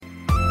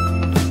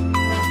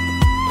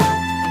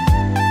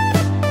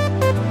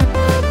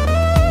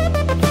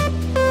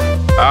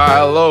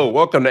Hello,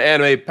 welcome to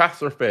Anime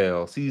Pass or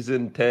Fail,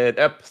 Season 10,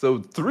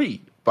 Episode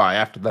 3 by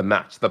After the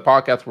Match, the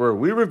podcast where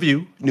we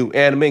review new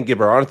anime and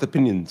give our honest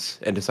opinions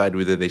and decide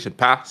whether they should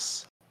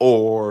pass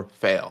or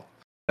fail.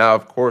 Now,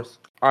 of course,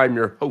 I'm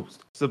your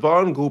host,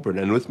 Savon Goulburn,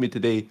 and with me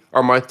today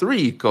are my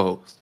three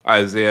co-hosts,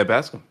 Isaiah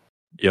Bascom.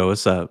 Yo,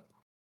 what's up?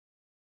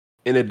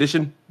 In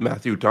addition,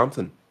 Matthew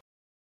Thompson.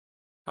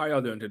 How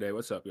y'all doing today?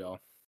 What's up, y'all?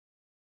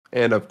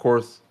 And of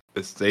course,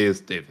 Isaias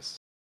Davis.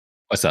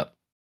 What's up?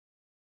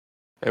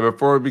 And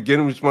before we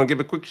begin, we just want to give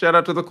a quick shout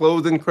out to the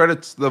closing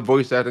credits, the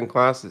voice acting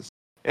classes,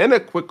 and a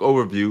quick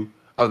overview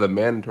of the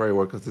mandatory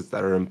workouts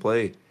that are in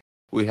play.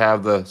 We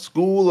have the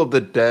School of the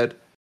Dead,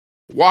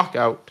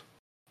 Walkout,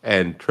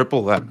 and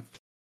Triple F.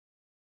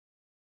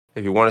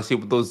 If you want to see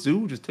what those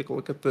do, just take a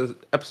look at the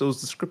episode's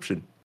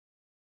description.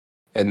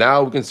 And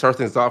now we can start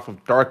things off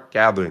with Dark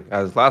Gathering,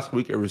 as last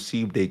week it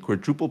received a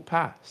quadruple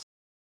pass.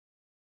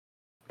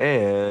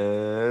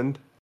 And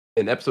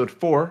in episode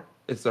 4,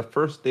 it's the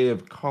first day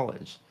of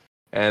college.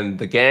 And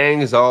the gang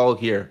is all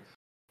here.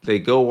 They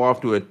go off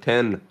to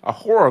attend a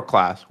horror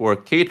class where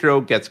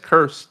Keitaro gets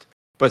cursed,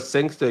 but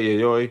thanks to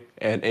Yayoi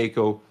and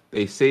Eiko,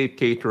 they save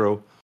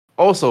Keitaro.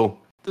 Also,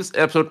 this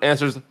episode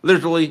answers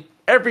literally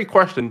every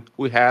question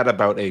we had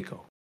about Eiko.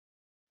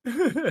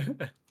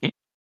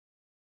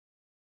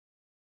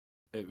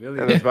 It really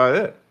And that's about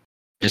it.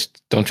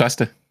 Just don't trust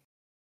her.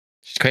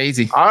 She's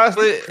crazy.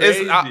 Honestly,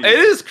 Crazy. it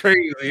is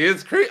crazy.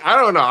 It's crazy. I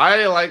don't know.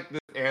 I like this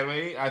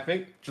anime. I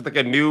think just like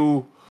a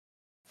new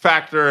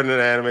factor in an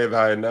anime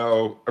that I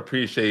now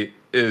appreciate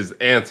is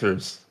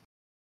answers.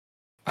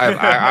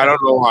 I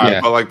don't know why,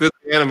 Yeah. but like this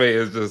anime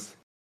is just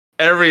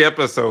every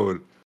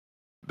episode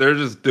they're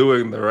just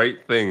doing the right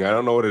thing. I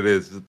don't know what it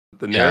is.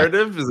 The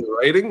narrative is it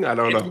writing? I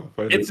don't know.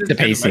 But it's the good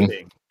pacing.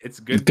 writing. It's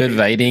good. Good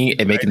writing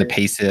and making the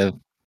writing.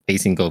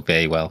 pacing go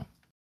very well.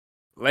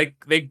 Like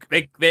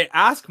they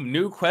ask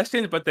new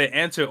questions, but they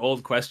answer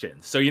old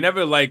questions. So you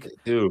never like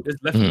dude.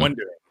 just left Mhm.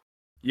 wondering.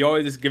 You're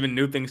always just given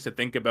new things to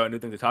think about, new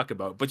things to talk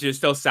about, but you're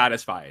still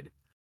satisfied.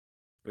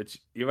 Which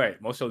you're right.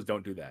 Most shows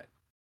don't do that.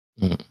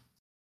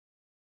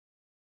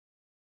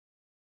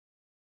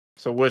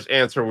 So which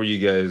answer were you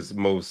guys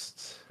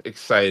most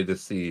excited to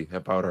see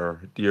about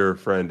our dear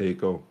friend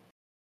Eiko?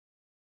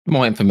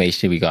 More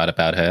information we got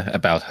about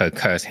her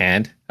cursed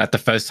hand. That's the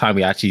first time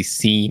we actually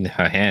seen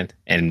her hand,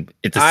 and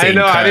it's the same.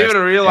 I know. I didn't curse.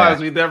 even realize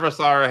Yeah. we never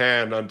saw her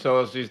hand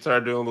until she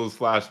started doing those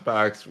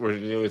flashbacks where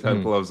she always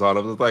had gloves on. I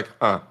was like,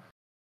 huh.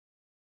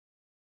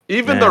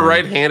 Even the Man.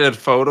 right-handed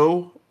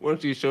photo when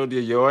she showed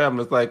Yayoi, I'm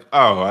just like,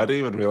 oh, I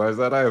didn't even realize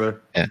that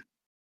either. Yeah,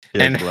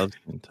 And- gloves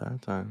the entire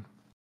time.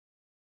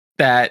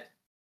 That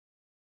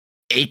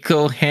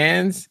Eiko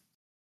hands.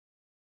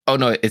 Oh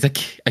no, it's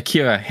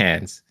Akira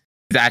hands.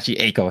 It's actually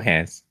Eiko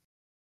hands.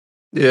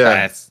 Yeah.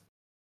 That's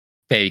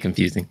very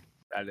confusing.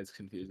 That is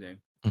confusing.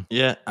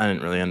 Yeah, I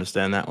didn't really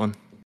understand that one.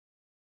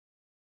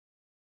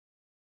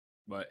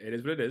 But it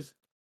is what it is.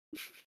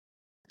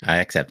 I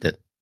accept it.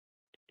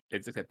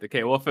 It's accepted.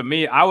 Okay, well, for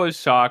me, I was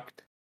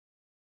shocked.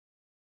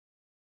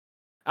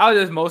 I was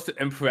just most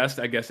impressed,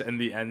 I guess, in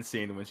the end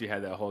scene when she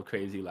had that whole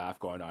crazy laugh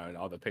going on and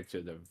all the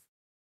pictures of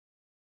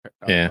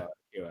Yeah.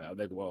 Kira. I was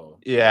like, whoa.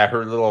 Yeah,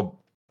 her little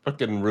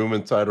fucking room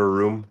inside her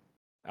room.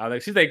 I was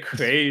like, she's like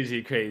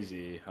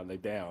crazy. I'm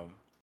like, damn.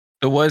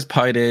 The worst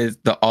part is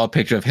the all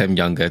picture of him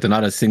younger. There's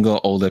not a single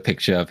older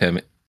picture of him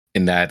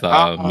in that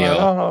meal.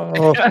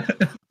 Oh.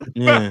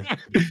 Yeah,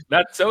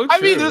 That's so true. I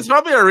mean, there's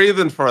probably a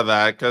reason for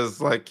that, because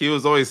like he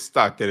was always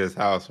stuck in his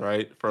house,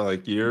 right? For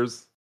like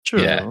years.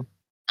 true. Yeah.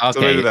 So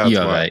maybe Okay, that's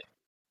you're why. right.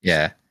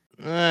 Yeah.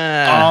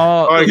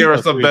 Ah, I want to give her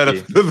so some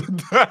creepy. benefit of the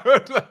doubt.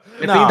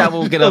 I No, think that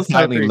will get us that's so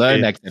finally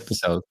learn creepy. next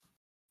episode.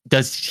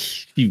 Does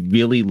she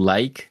really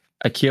like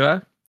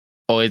Akira?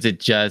 Or is it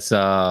just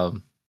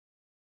Fascinated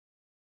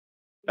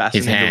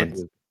with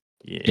hands.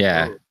 it.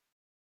 yeah.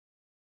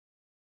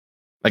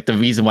 Like the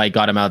reason why he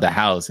got him out of the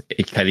house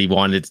is because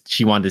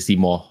she wanted to see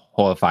more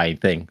horrifying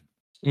thing.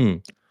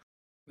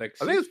 Like,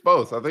 I think it's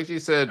both. I think she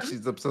said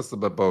she's obsessed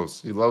with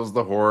both. She loves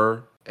the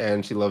horror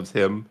and she loves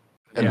him.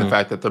 And the Yeah.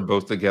 fact that they're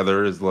both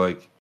together is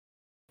like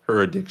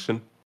her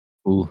addiction.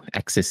 Ooh,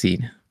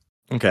 ecstasy.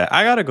 Okay,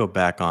 I gotta go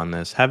back on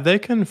this. Have they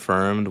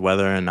confirmed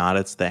whether or not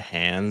it's the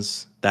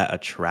hands that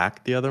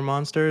attract the other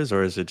monsters,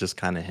 or is it just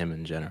kind of him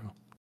in general?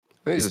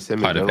 I think it's just him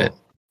in Part of general.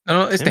 it.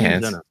 No, it's the Him in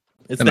hands. general.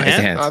 It's No, the it's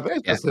the hands. hands. I think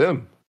it's just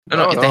him.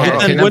 No, it's the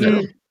hands. Then Okay,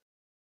 wouldn't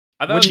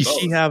I thought it was wouldn't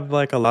she both. have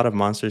like a lot of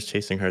monsters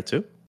chasing her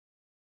too?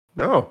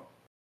 No.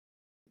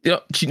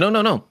 No.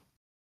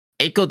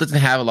 Eiko doesn't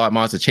have a lot of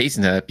monsters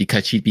chasing her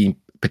because she's being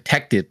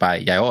protected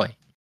by Yayoi.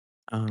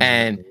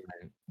 And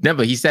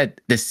remember, he said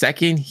the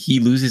second he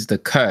loses the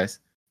curse,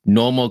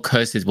 normal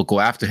curses will go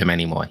after him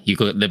anymore. He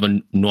could live a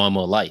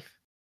normal life.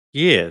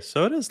 yeah,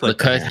 so it is The like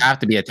curse hand. have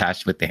to be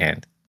attached with the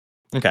hand.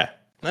 Okay,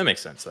 that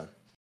makes sense then.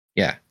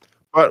 Yeah.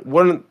 But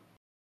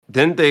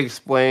didn't they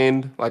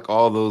explain like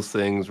all those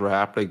things were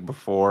happening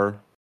before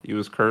he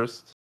was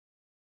cursed?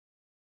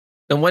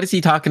 Then what is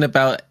he talking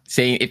about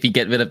saying if you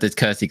get rid of this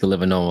curse, he can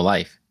live a normal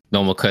life?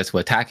 Normal curse will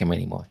attack him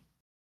anymore.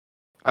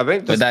 I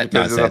think But just that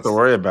because he doesn't have to nonsense.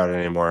 worry about it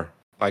anymore.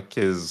 Like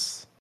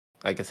his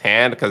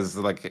hand, because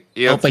like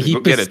he Oh, has but to he go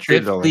get it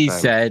treated all the specifically time.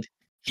 said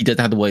he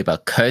doesn't have to worry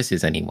about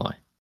curses anymore.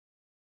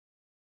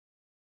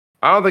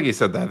 I don't think he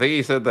said that. I think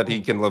he said that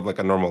he can live like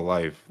a normal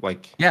life.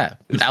 Like Yeah,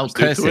 without just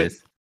stick to it.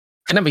 curses.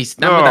 And remember, that's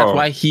No,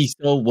 why he's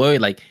so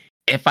worried. Like,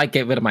 if I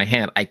get rid of my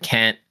hand, I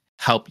can't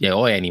help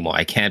Yaoi anymore.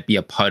 I can't be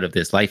a part of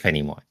this life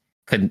anymore.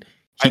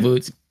 He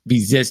would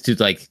resist to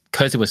like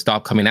curses would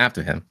stop coming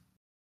after him.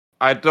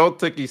 I don't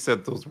think he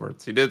said those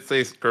words. He did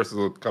say curses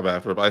will come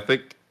after him, but I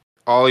think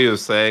all he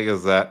was saying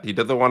is that he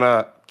doesn't want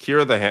to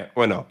cure the hand.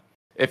 Well, no.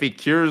 If he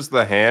cures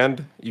the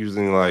hand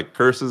using like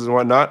curses and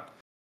whatnot,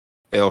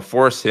 it'll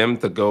force him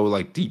to go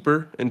like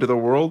deeper into the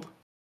world.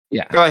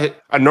 Yeah.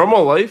 A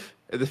normal life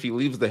is if he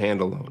leaves the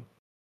hand alone.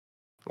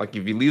 Like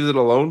if he leaves it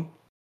alone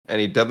and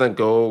he doesn't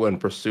go and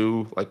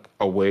pursue like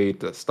a way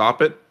to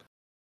stop it,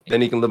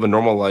 then he can live a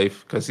normal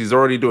life because he's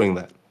already doing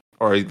that,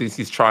 or at least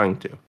he's trying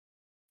to.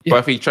 Yeah. But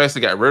if he tries to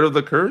get rid of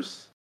the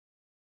curse,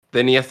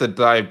 then he has to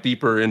dive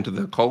deeper into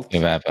the cult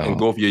and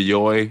go with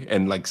Yayoi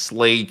and like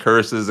slay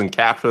curses and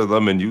capture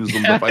them and use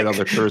them to fight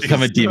other curses.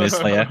 Become a demon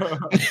slayer.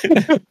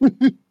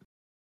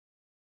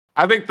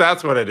 I think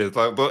that's what it is.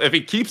 Like, if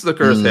he keeps the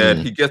curse head,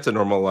 he gets a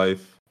normal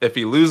life. If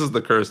he loses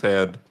the curse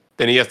head,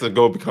 then he has to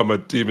go become a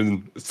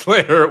demon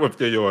slayer with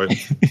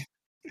Yayoi.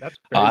 That's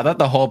I thought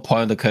the whole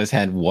point of the curse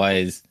hand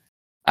was,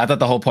 I thought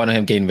the whole point of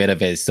him getting rid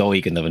of it is so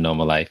he can live a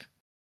normal life.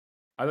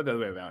 I thought the other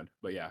way around,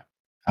 but yeah,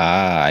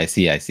 I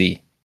see. I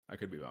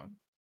could be wrong.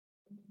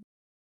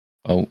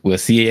 Oh, we'll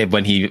see it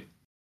when he.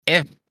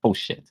 Oh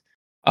shit.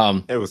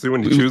 Yeah, we'll see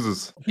when he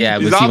chooses. Yeah,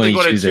 he's we'll see when he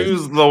going to chooses.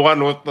 choose the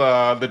one with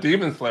the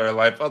demon slayer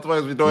life.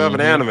 Otherwise, we don't have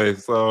an anime.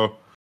 So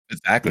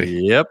Exactly.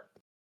 Yep.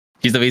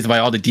 He's the reason why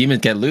all the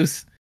demons get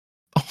loose.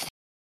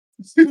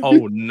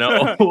 Oh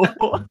no.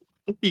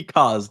 He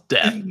caused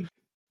death.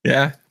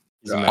 Yeah.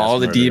 He's a mass All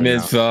the murderer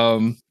demons now.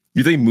 from.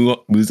 You think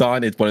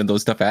Muzan is one of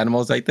those stuffed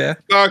animals right there?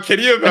 oh, can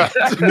you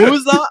imagine?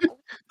 Muzan?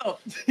 Oh,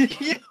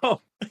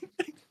 yo.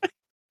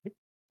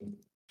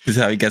 This is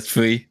how he gets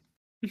free.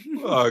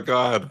 Oh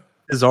God,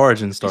 His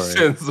origin he story.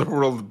 sends the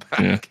world back.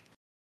 Yeah.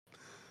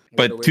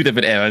 But two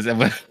different eras. he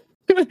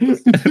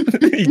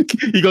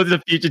goes to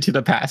the future to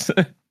the past.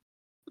 No,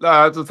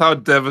 that's just how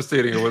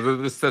devastating it was.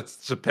 It just sets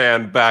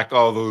Japan back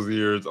all those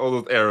years, all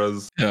those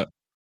eras. Yeah.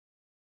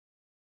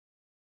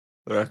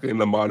 They're actually in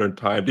the modern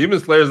time. Demon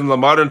Slayer's in the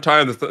modern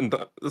time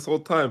this whole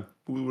time.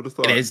 Who would have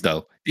thought? It is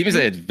though. Demon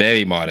Slayer is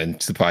very modern,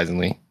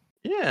 surprisingly.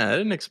 Yeah, I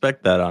didn't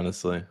expect that,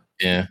 honestly.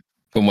 Yeah.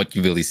 From what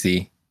you really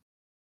see.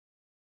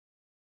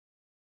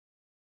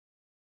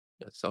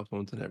 Yeah, cell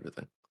phones and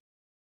everything.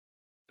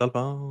 Cell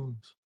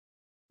phones.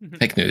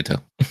 Like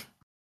Naruto.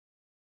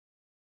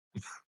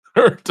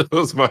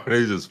 Naruto's modern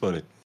age is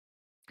funny.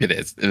 It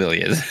is. It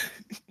really is.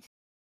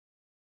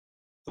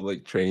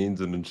 Like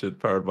trains and shit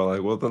powered by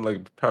wasn't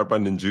like powered by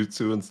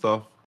ninjutsu and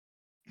stuff.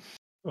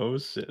 Oh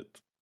shit.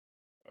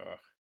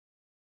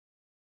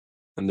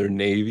 And their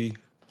navy.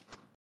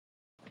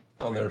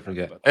 I'll never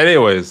forget.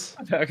 Anyways,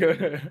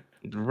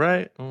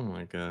 Right? Oh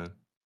my god.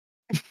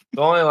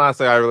 the only last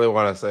thing I really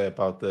want to say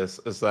about this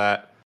is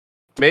that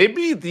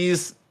maybe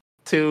these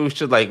two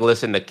should like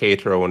listen to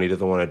Keitaro when he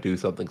doesn't want to do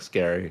something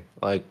scary.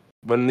 Like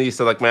when he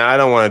said, like, man, I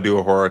don't want to do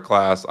a horror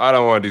class. I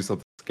don't want to do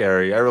something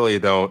scary. I really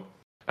don't.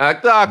 And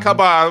like,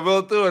 come on,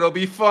 we'll do it. It'll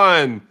be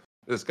fun.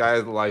 This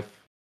guy's life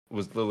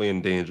was literally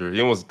in danger.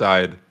 He almost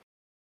died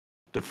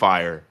to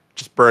fire,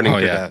 just burning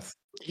to death.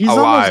 He's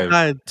alive. almost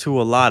died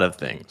to a lot of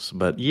things,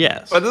 but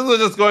yes. But this was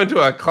just going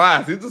to a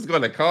class. He's just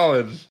going to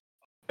college.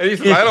 And he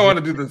says, I don't want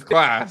to do this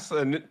class.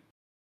 And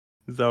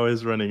he's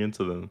always running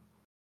into them.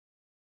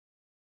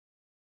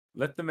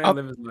 Let the man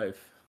live his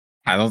life.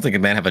 I don't think a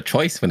man have a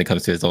choice when it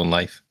comes to his own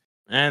life.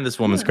 And this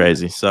woman's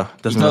crazy, so it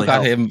doesn't Still really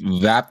got help.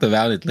 him wrapped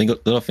around his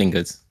little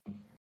fingers.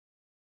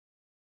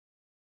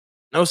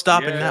 No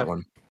stopping that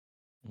one.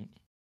 it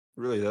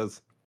really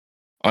does.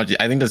 I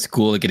think the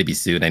school is going to be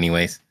sued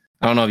anyways.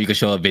 I don't know if you could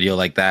show a video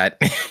like that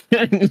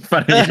in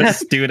front of your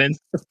students.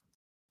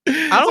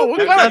 I don't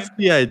think that's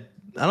the idea.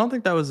 I don't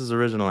think that was his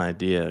original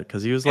idea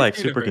because he was like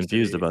super university.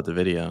 confused about the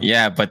video.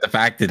 Yeah, but the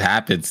fact it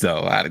happened,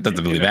 so it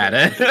doesn't really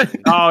matter.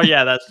 Oh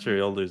yeah, that's true.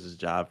 He'll lose his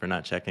job for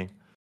not checking.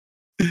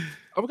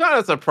 I'm kind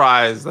of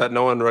surprised that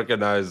no one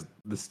recognized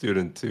the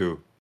student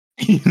too.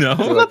 You know?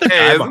 So like, the guy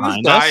hey, isn't this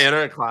behind guy us? in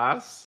our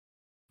class?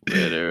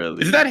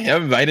 Literally. Isn't that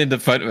him right in the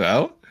front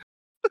row?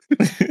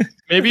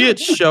 Maybe it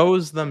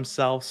shows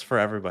themselves for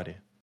everybody.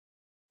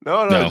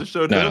 No, No, it just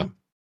showed no. him.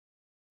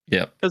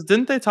 Yep. Because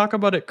didn't they talk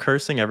about it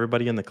cursing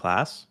everybody in the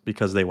class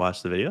because they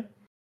watched the video?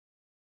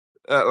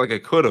 Like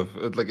it could have,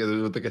 like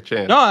a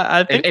chance. No,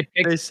 I think It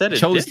they said it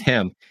chose did.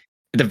 him.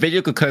 The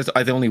video could curse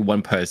either only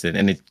one person,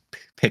 and it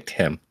picked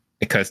him.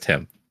 It cursed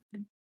him.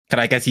 But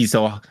I guess he's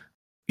so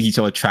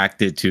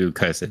attracted to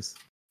curses.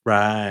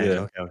 Right.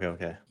 Yeah.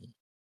 Okay.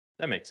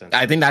 That makes sense.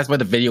 I think that's why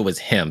the video was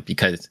him,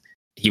 because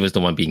he was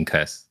the one being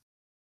cursed.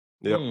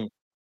 Yep. Hmm.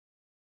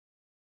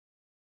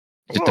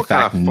 Just What the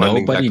fact kind of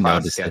funding nobody that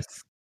class noticed it.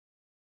 gets?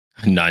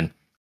 None.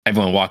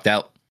 Everyone walked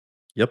out.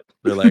 Yep.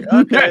 They're like,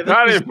 okay,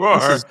 Not this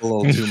anymore. is a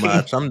little too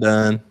much. I'm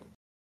done.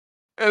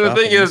 And the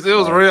thing is, it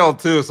was real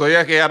too. So he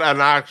actually had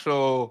an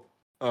actual,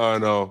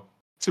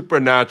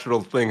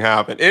 supernatural thing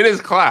happen in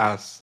his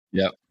class.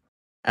 Yep.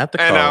 At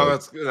the And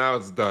college. now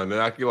it's done. It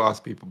actually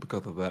lost people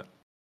because of that.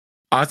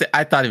 Honestly,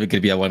 I thought he was gonna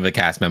be one of the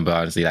cast member.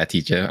 Honestly, that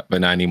teacher, but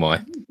not anymore.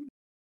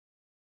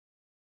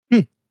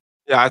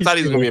 Yeah, I thought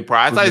he was gonna be a pro.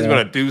 I thought he was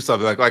gonna do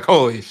something like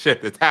holy shit,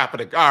 it's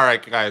happening. All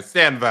right, guys,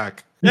 stand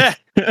back. Yeah,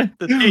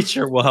 the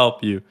teacher will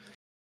help you.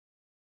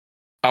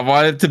 I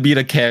wanted to be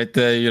the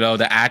character,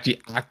 that actually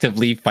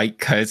actively fight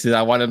curses.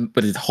 I want him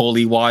with his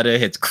holy water,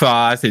 his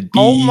cross, his beads.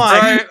 Oh my!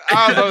 Right?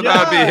 I thought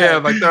that'd be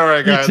him. Like, all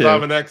right, guys,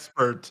 I'm an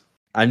expert.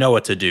 I know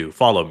what to do.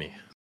 Follow me.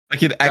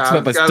 Like an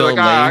expert, but guy's still like,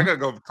 lame. I gotta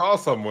go call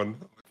someone.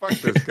 Fuck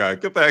this guy.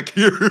 Get back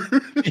here.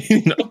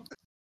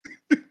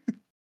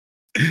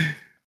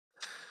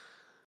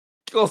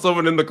 Kill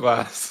someone in the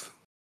class.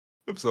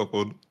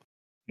 Episode.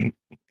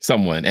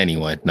 Someone,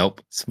 anyone.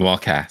 Nope. Small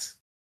cast.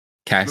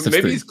 Cast of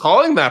Maybe three. he's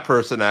calling that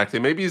person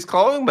acting. Maybe he's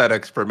calling that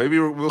expert. Maybe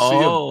we'll see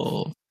him.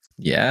 Oh,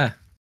 yeah.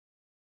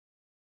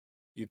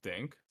 You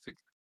think? He's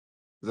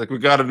like, we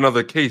got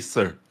another case,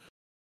 sir.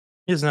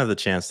 He doesn't have the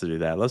chance to do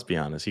that. Let's be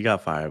honest. He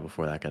got fired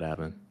before that could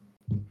happen.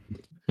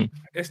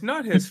 It's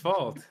not his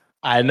fault.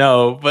 I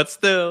know, but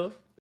still.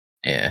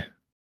 Yeah.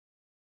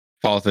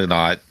 Fault or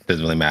not,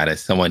 doesn't really matter.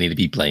 Someone need to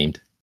be blamed.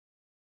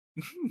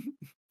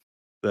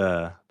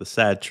 The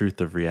sad truth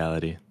of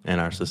reality in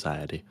our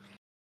society.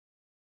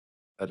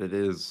 That it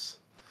is.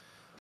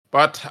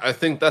 But I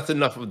think that's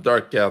enough of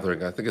Dark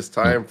Gathering. I think it's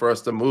time for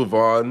us to move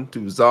on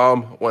to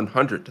Zom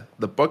 100,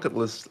 the bucket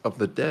list of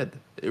the dead.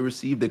 It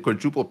received a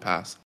quadruple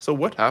pass. So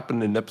what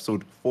happened in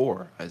episode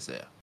 4,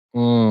 Isaiah?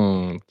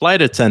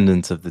 Flight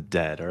Attendants of the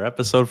Dead, or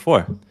episode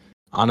 4.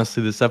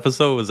 Honestly, this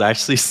episode was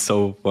actually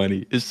so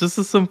funny. It's just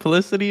the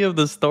simplicity of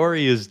the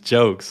story is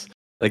jokes.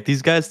 Like,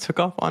 these guys took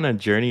off on a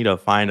journey to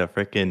find a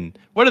freaking,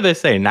 what do they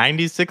say,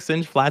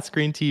 96-inch flat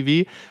screen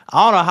TV?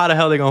 I don't know how the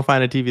hell they're going to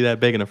find a TV that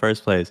big in the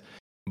first place.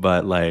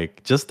 But,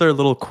 like, just their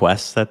little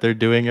quests that they're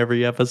doing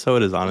every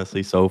episode is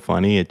honestly so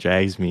funny. It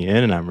drags me in,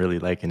 and I'm really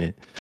liking it.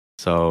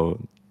 So,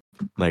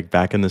 like,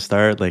 back in the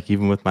start, like,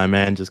 even with my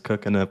man just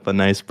cooking up a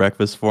nice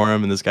breakfast for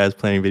him and this guy's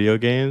playing video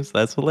games,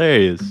 that's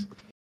hilarious.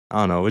 I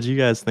don't know. What do you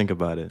guys think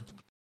about it?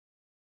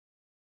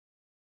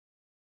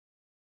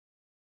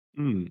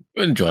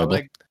 Enjoyable.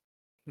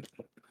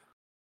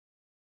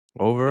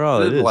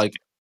 Overall, it is.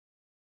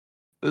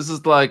 This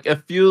is like,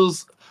 it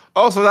feels...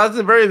 Oh, so that's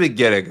the very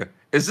beginning.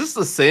 Is this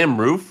the same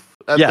roof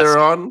that they're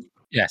on?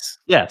 Yes.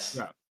 Yes.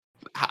 Yeah.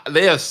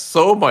 They have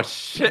so much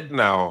shit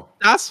now.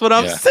 That's what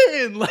I'm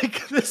saying.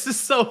 Like, this is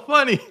so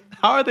funny.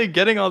 How are they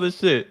getting all this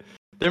shit?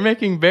 They're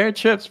making bare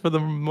trips for the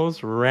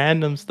most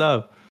random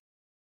stuff.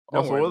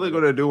 Also, what are they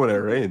going to do when it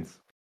rains?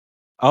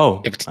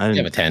 Oh, They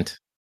have a tent.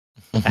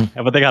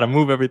 but they got to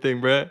move everything,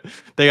 bro.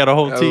 They got a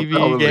whole TV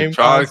game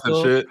electronics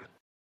console. and shit.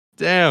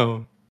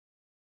 Damn.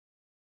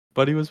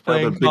 But he was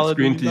playing big Call of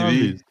screen Duty TV.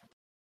 Zombies.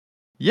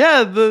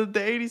 Yeah, the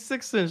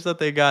 86-inch that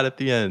they got at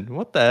the end.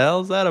 What the hell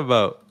is that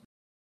about?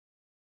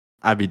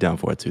 I'd be down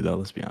for it too, though.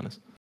 Let's be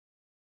honest.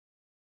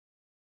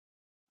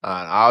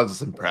 I was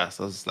just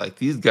impressed. I was like,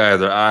 these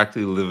guys are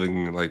actually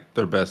living like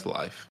their best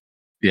life.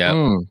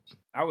 Yeah.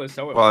 I was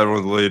so While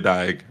everyone's literally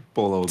dying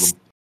below them.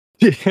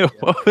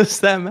 What was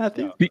that,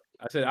 Matthew?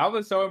 I said I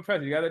was so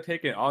impressed. You guys are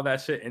taking all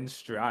that shit in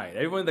stride.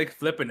 Everyone's like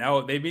flipping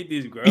out. They meet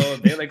these girls.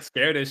 They're like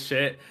scared as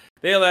shit.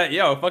 They're like,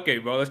 yo, fuck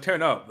it, bro. Let's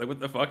turn up. Like, what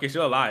the fuck? You're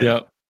still alive.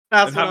 Yep.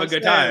 Let's have a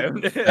good time.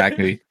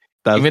 Exactly.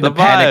 That's Even the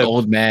panic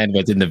old man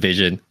was in the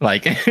vision.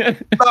 Like,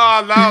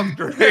 Oh, that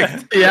was great.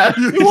 Yeah.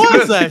 He was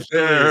just actually.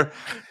 there.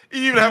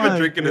 He didn't have Oh a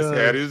drink in his God.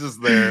 hand. He was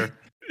just there.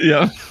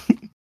 yeah.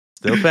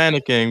 Still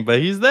panicking, but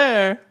he's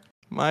there.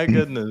 My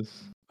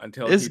goodness.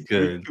 Until It's he-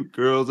 good. 2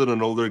 girls and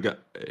an older guy.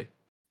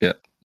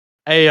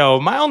 Hey, yo,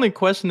 my only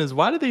question is,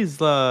 why do these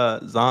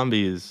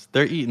zombies,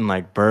 they're eating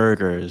like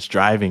burgers,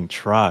 driving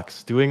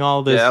trucks, doing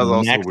all this Yeah, that was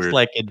also next weird.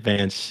 like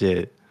advanced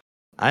shit?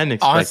 I didn't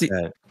expect Honestly,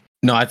 that.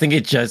 No, I think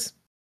it's just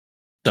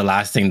the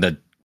last thing the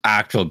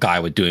actual guy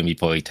was doing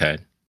before he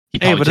turned. He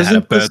Hey, probably but just had a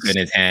isn't this- burger in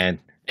his hand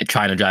and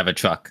trying to drive a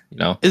truck,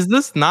 Is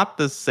this not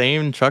the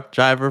same truck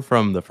driver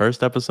from the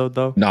first episode,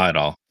 though? Not at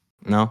all.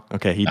 No?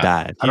 Okay, he No.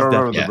 died. I don't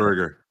remember definitely- the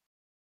burger.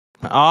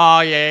 Oh,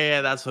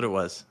 yeah, that's what it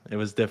was. It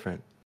was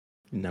different.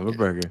 Never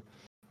burger.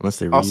 Unless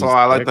they Also, reused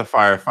I like the the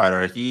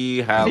firefighter.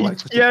 He had like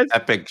such Yes. an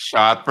epic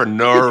shot for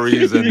no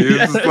reason. He was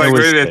Yes. just It like was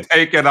ready to sick.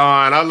 take it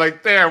on. I'm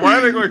like, damn, why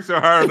are they going so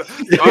hard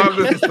on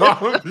this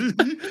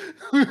zombie?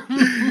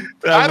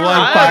 I don't know. one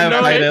I have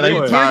no firefighter,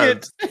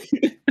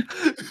 idea. like,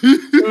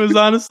 It was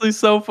honestly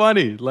so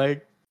funny.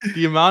 Like,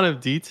 the amount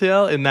of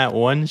detail in that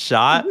one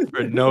shot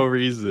for no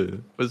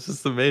reason was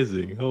just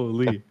amazing.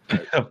 Holy.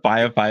 The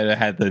firefighter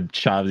had the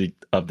shot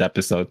of the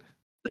episode.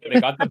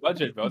 They got the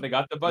budget, bro. They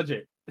got the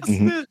budget. That's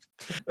Mhm. it.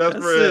 That's That's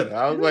brilliant. it.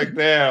 I was like,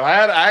 damn. I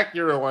had to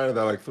accurate rewind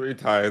that like 3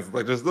 times.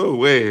 Like, there's no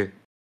way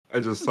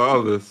I just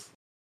saw this.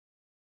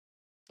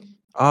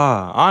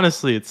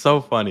 Honestly, it's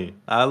so funny.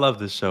 I love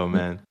this show,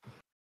 man.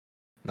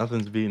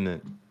 Nothing's beating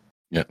it.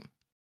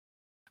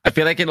 I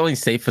feel like it's only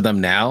safe for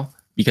them now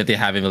because they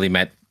haven't really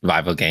met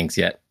rival gangs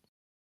yet.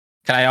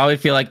 And I always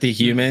feel like the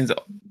humans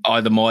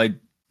are the more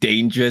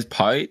dangerous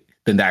part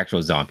than the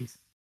actual zombies.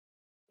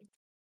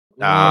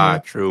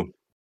 True.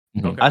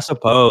 Okay. I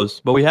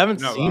suppose, but we haven't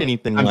You're not seen wrong.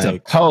 anything I'm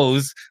like.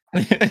 suppose.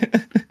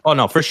 Oh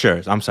no, for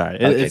sure. I'm sorry.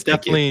 Okay, It's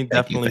thank you.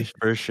 definitely Thank you.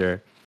 for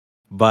sure.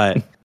 But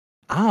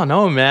I don't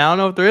know, man. I don't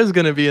know if there is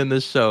gonna be in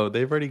this show.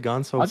 They've already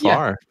gone so Oh, yeah.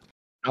 far.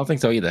 I don't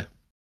think so either.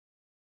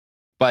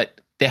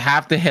 But they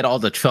have to hit all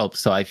the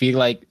tropes, so I feel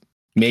like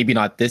maybe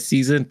not this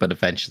season, but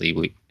eventually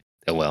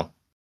they will.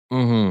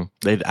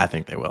 I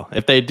think they will.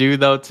 If they do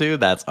though, too,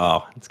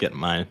 it's getting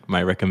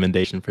my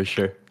recommendation for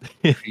sure.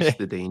 Increase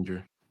the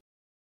danger.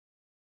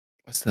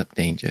 What's the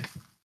danger?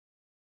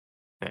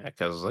 Yeah,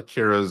 because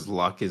Akira's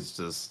luck is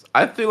just.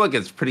 I feel like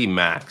it's pretty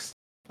maxed.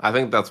 I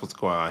think that's what's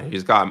going on.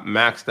 He's got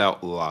maxed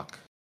out luck.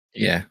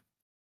 Yeah.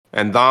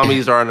 And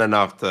zombies aren't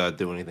enough to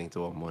do anything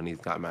to him when he's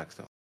got maxed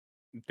out.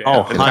 Damn.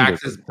 Oh, In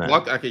fact, his 100%.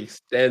 luck actually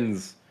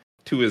extends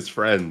to his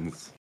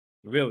friends.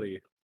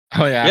 Really?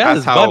 Oh yeah. Yeah. That's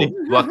his how buddy.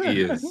 lucky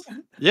he is.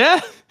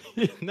 Yeah,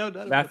 no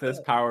doubt. That's about his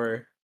that.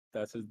 power.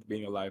 That's his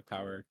being alive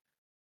power.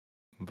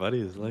 Buddy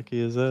is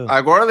lucky as hell.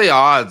 Like, what are the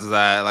odds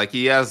that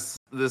he has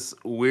this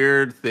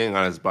weird thing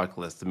on his bucket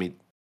list to meet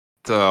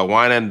to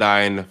wine and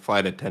dine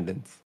flight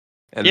attendants,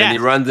 and then he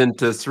Yes. runs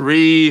into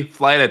 3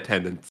 flight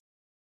attendants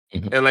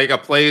Mhm. in a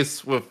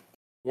place with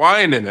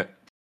wine in it.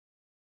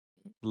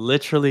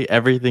 Literally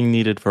everything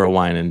needed for a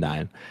wine and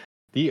dine.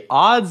 The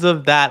odds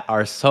of that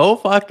are so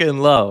fucking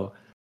low.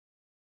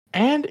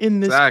 And in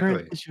this Exactly.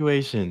 current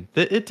situation,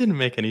 it didn't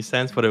make any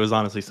sense, but it was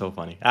honestly so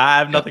funny. I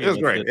have nothing. It was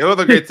against great. It was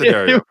a great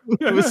scenario.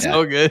 It was Yeah.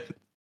 so good.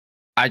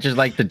 I just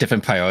like the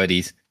different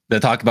priorities. They're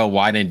talking about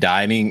wine and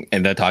dining,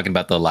 and they're talking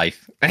about the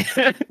life.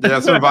 Yeah,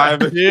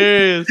 surviving.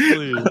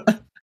 Seriously.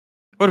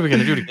 What are we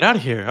gonna do to get out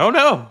of here? Oh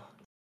no!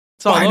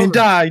 It's all Wine over. and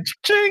dine.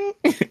 Ching.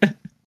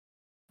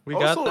 We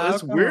got Also, the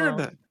it's alcohol.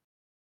 weird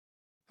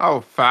how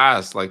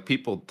fast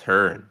people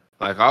turn.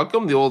 How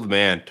come the old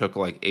man took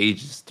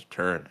ages to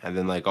turn, and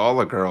then all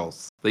the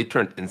girls they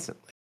turned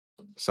instantly?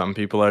 Some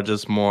people are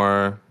just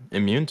more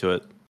immune to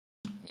it.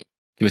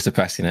 He was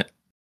suppressing it.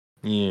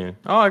 Yeah.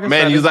 Oh, I guess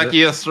Man, that he's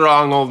is it. a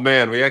strong old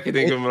man. We actually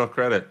didn't give him enough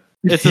credit.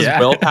 It's his Yeah.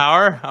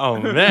 willpower. Oh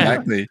man.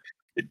 Exactly.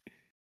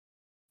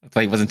 That's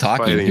why he wasn't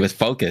talking. Fighting. He was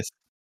focused.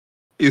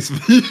 He's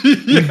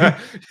yeah,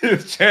 he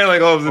was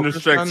channeling all of his inner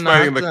Focus strength, on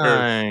fighting not the curse.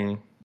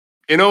 dying.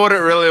 You know what it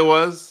really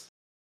was?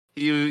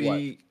 What?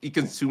 He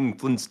consumed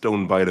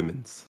Flintstone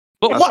vitamins.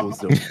 But That's what? what was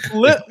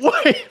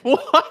doing. Wait,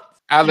 what?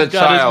 As a He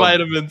got his child,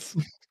 vitamins.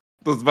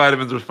 those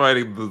vitamins were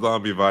fighting the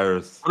zombie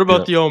virus. What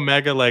about Yeah. the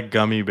Omega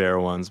gummy bear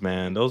ones,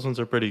 man? Those ones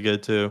are pretty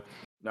good too.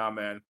 Nah,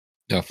 man.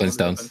 No, Only the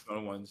Flintstones.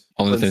 Flintstone ones.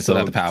 Only the Flintstones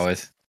have the Flintstones.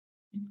 powers.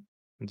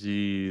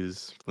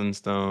 Jeez,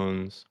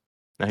 Flintstones.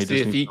 Now he See, just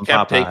if needs he some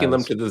kept taking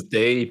them Popeyes. to this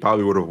day, he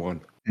probably would have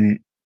won.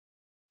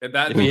 Is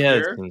that If he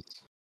has, fair? Is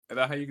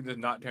that how you can just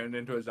not turn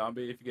into a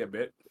zombie if you get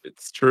bit?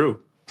 It's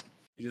true.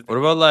 You just what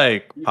about You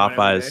want every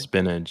Popeye's day?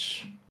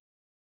 spinach?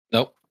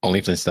 Nope.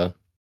 Only Flintstone.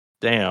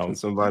 Damn, And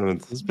some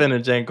vitamins. the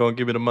spinach ain't gonna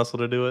give me the muscle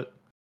to do it.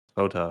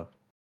 So tough.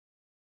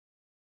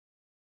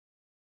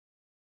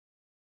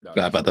 No,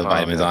 Forgot about the Oh,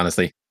 vitamins, man.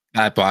 honestly.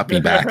 That brought me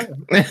back.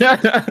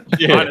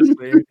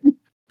 honestly.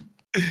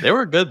 They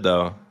were good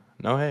though.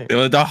 No hate. It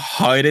was the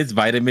hardest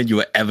vitamin you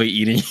were ever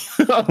eating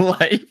in your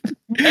life.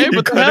 Hey, You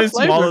but they have couldn't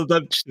flavor. swallow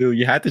them chew.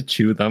 You had to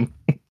chew them.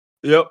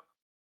 Yep.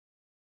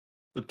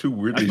 They're too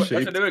weirdly That's what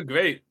shaped. they were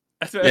great.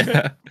 That's what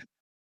Yeah.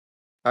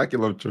 I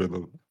can love two of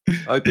them.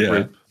 I like the Yeah.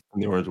 grape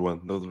and the orange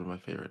one. Those were my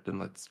favorite. Didn't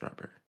like the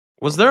strawberry.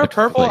 Was there a Like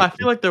purple? I flavor.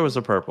 feel like there was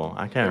a purple.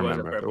 I can't There was a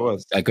remember. There purple.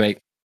 was. Great.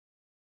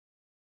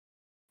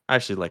 I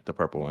actually like the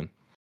purple one.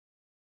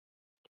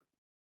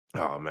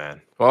 Oh man.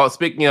 Well,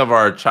 speaking of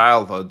our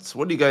childhoods,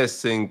 what do you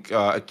guys think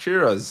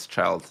Akira's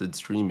childhood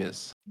dream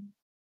is?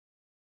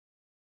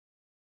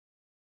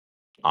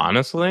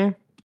 Honestly,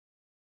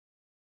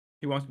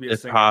 He wants to be a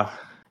it's singer.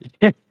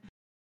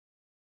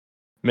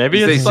 maybe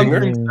You it's say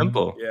singer? something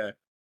simple. Yeah.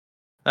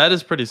 That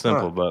is pretty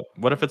simple. Huh. But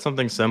what if it's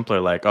something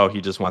simpler, like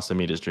he just wants to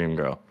meet his dream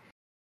girl?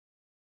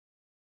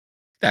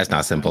 That's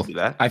not simple. Do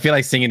that. I feel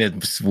like singing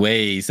is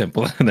way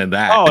simpler than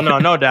that. Oh no,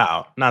 no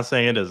doubt. Not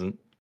saying it isn't.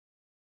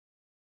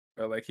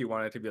 Or he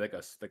wanted to be like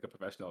a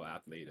professional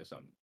athlete or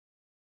something.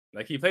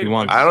 He played. He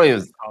wants- I don't even-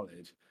 in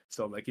college.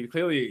 So he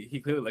clearly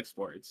likes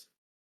sports.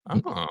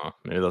 Oh,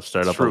 maybe they'll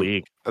start up True. a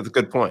league. That's a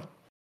good point.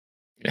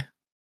 Yeah.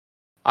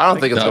 I don't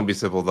think it's No. gonna be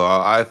simple though.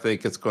 I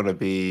think it's gonna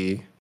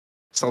be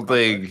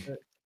something.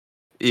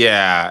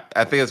 Yeah,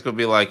 I think it's gonna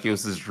be it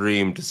was his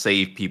dream to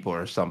save people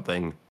or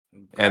something,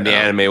 and the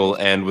anime will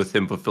end with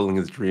him fulfilling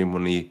his dream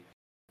when he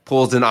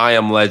pulls an I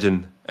Am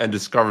Legend and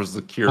discovers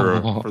the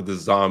cure Oh. for the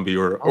zombie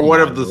or Oh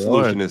whatever my the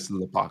Lord. solution is to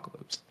the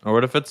apocalypse. Or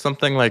what if it's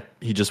something like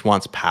he just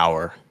wants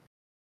power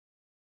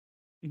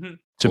Mhm.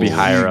 to be Ooh.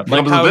 higher up? He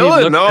becomes how a he villain?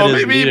 looked No, at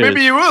his maybe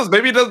leaders. he was.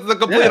 Maybe he does the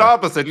complete Yeah.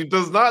 opposite. He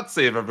does not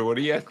save everyone.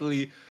 He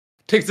actually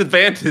takes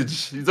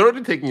advantage. He's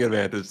already taking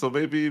advantage. So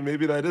maybe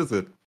that is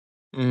it.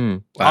 All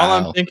I'm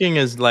Wow. thinking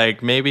is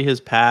like maybe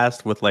his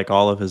past with like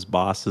all of his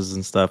bosses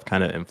and stuff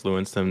kind of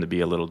influenced him to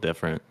be a little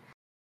different.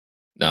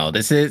 No,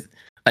 this is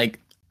like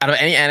out of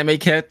any anime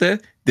character,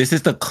 this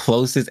is the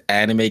closest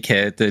anime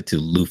character to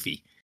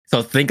Luffy.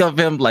 So think of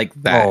him like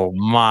that. Oh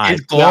my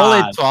His goal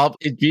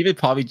is really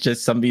probably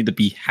just something to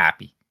be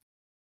happy.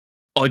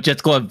 Or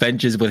just go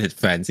adventures with his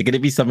friends. It's gonna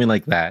be something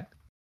like that.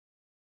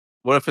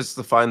 What if it's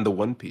to find the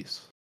One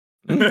Piece?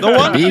 The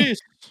One Maybe.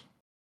 Piece.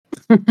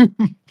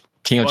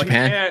 King of Well, he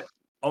Japan. can't.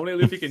 Only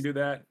Luffy can do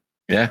that.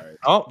 Yeah. Alright.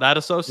 Oh, that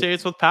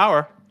associates with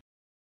power.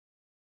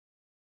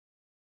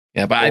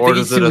 Yeah, but I Or think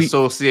does he's it too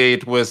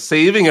associate with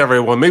saving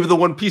everyone? Maybe the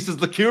One Piece is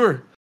the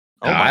cure.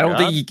 Oh my I don't God.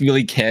 think he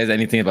really cares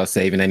anything about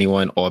saving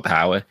anyone or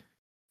power.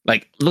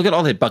 Like, look at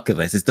all his bucket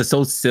lists. It's just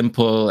so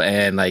simple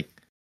and like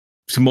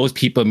to most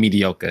people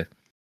mediocre.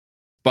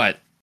 But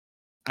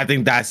I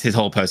think that's his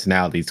whole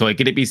personality. So it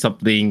could be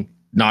something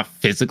not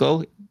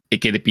physical. It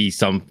could be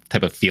some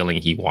type of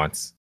feeling he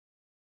wants.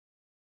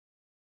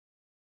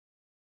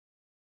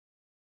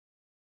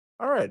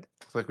 All right.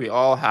 Looks like we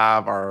all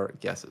have our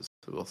guesses.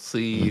 So we'll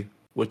see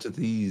which of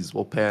these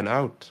will pan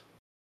out.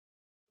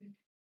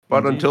 But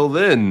Indeed. until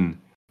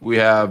then, we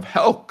have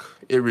Helck.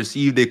 It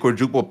received a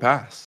quadruple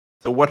pass.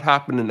 So what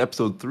happened in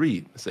episode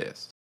 3,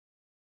 Messias?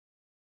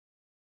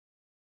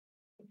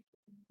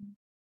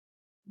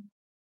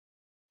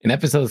 In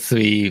episode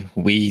 3,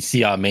 we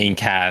see our main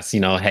cast,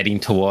 heading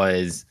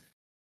towards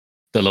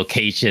the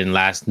location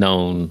last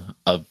known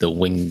of the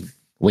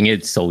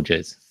winged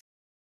soldiers.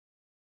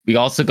 We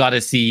also got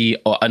to see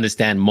or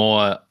understand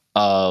more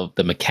of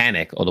the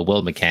mechanic or the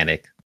world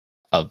mechanic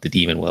of the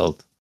demon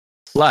world.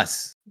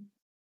 Plus,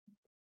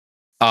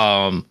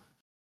 a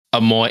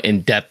more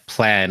in-depth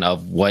plan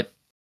of what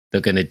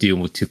they're going to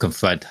do to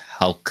confront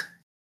Hulk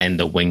and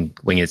the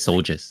winged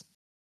soldiers.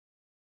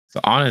 So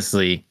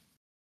honestly,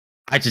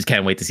 I just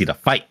can't wait to see the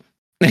fight.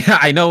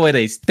 I know where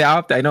they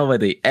stopped. I know where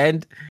they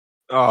end.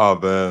 Oh,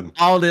 man.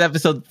 All the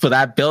episode for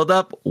that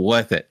build-up,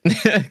 worth it.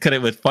 Because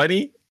it was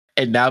funny.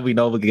 And now we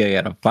know we're going to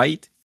get a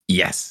fight.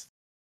 Yes.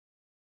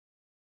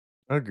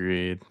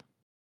 Agreed.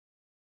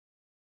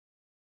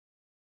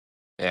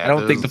 Yeah, I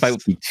don't think the fight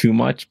would be too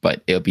much,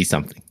 but it'll be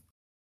something.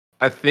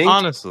 I think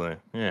Honestly,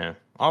 yeah.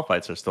 All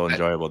fights are still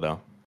enjoyable though.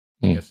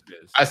 Yes,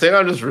 it is. I think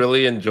I'm just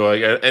really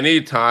enjoying it.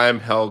 Anytime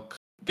Helck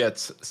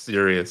gets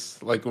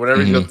serious, like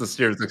whenever he gets the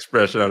serious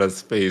expression on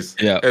his face,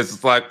 it's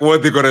just like, what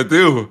are they gonna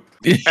do?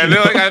 And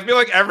then, like, I feel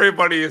like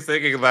everybody is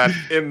thinking that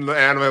in the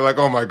anime, like,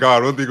 oh my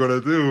god, what are they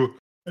gonna do?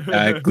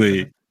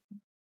 Exactly.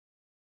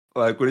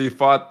 Like when he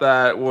fought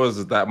that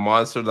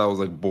monster that was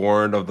like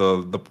born of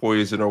the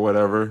poison or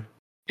whatever.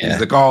 Yeah. He's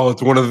like, oh,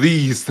 it's one of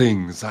these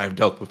things I've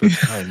dealt with its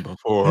kind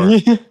before.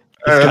 It's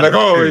And like, kinda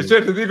oh true.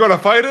 shit, is he gonna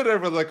fight it?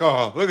 Everyone's like,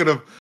 oh, look at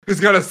him. He's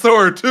got a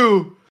sword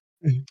too.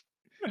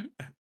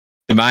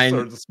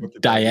 Mine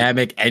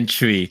dynamic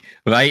entry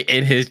right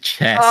in his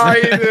chest.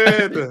 I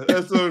did.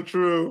 That's so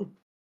true.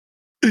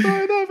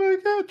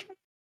 Dynamic entry.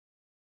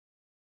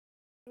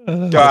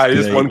 God, he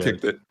just one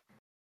kicked it.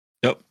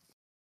 Yep.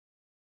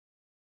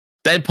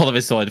 Then pull up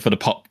his sword for the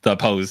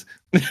pose.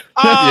 Oh,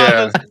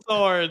 Yeah. the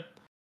sword.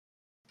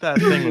 That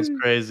thing was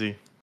crazy.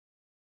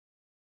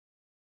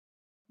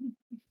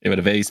 It was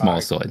a very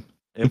small sword.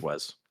 It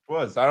was.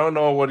 I don't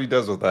know what he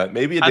does with that.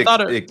 Maybe I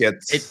thought it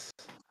gets.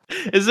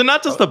 Is it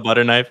not just a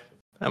butter knife?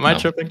 Am I No.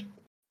 tripping?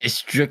 It's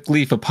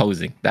strictly for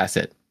posing. That's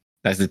it.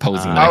 That's his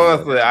posing Ah. knife.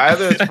 Honestly,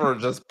 either it's for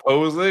just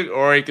posing,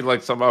 or he can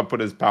like somehow put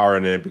his power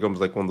in it. It becomes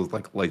like one of those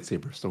like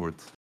lightsaber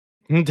swords.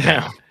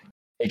 Damn.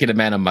 Make it a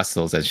man of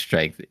muscles and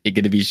strength. It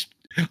gonna be.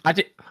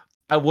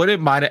 I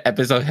wouldn't mind an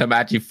episode of him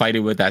actually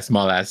fighting with that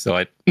small ass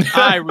sword.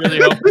 I really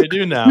hope they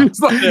do now.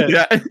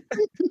 Yeah.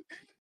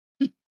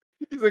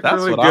 He's like That's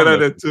really what good I'm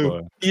at it looking too.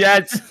 for.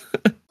 Yes.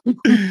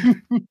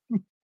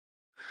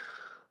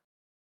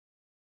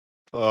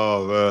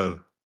 Oh man.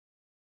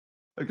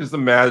 I just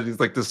imagine he's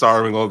like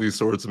disarming all these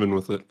swordsmen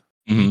with it.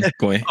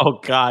 Go ahead. Oh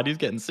God, he's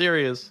getting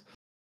serious.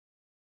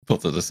 Pull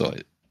to the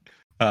sword.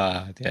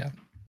 Yeah.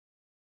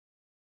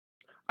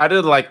 I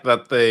did like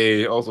that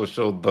they also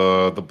showed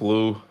the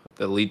blue,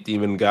 the elite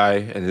demon guy,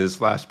 and his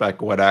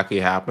flashback what actually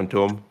happened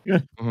to him.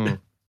 Mhm.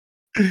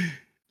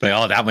 Like,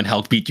 oh, that one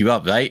helped beat you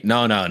up, right?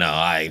 No.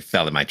 I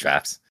fell in my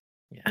traps.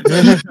 Yeah.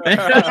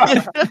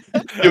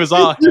 It was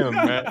all him,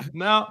 right?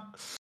 No.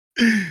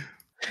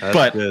 That's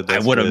but good, I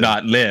that's would have good.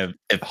 not lived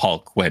if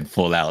Hulk went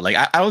full out. Like,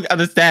 I don't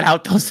understand how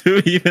those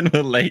two even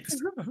relate.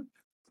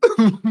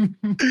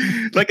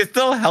 Like, it's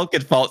still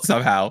Hulk's fault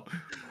somehow.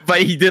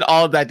 But he did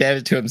all of that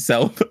damage to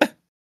himself.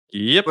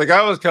 Yep. Like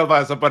I was killed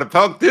by something, but if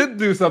Hulk did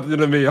do something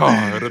to me, oh,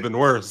 it would have been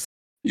worse.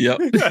 Yep.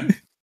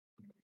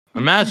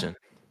 Imagine.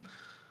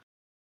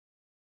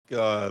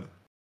 God.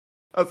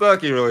 That's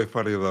actually really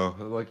funny though.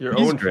 Like your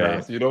He's own great.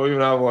 traps. You don't even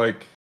have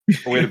like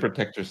a way to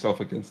protect yourself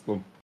against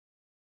them.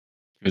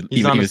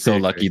 He on a was so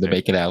safe lucky to racer.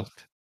 make it out.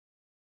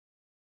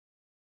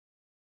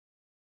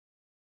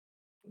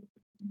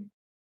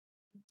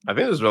 I think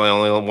there's really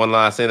only one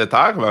last thing to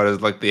talk about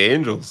is like the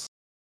angels.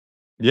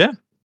 Yeah.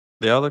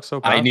 They all look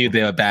so powerful. I knew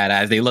they were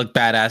badass. They looked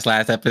badass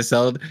last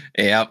episode.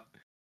 Yep.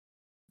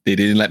 They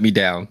didn't let me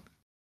down.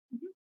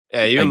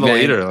 Yeah, even the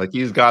leader, like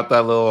he's got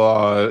that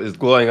little his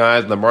glowing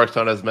eyes and the marks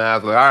on his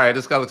mask. Like, all right,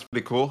 this guy looks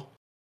pretty cool.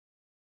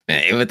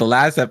 And with the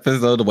last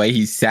episode, the way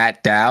he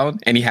sat down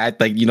and he had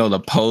like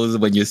the pose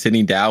when you're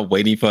sitting down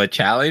waiting for a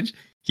challenge.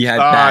 He had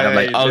that. I'm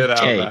like,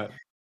 okay,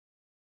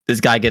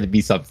 this guy gonna be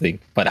something.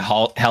 But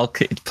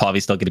Helck is probably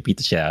still gonna beat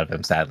the shit out of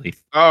him. Sadly.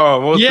 Oh,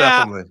 most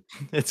definitely.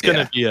 It's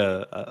gonna be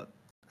a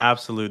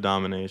absolute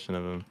domination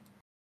of him.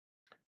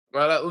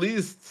 But at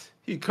least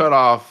he cut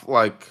off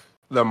like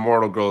the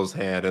Mortal Girl's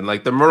hand, and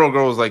like the Mortal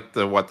Girl is like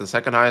the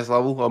second highest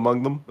level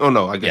among them. Oh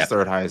no, I guess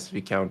third highest if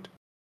you count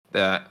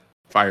that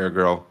Fire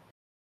Girl.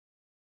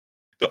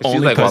 The only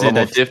like person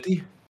level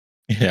 50.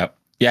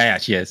 Yeah,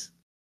 she is.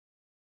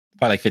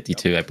 Probably like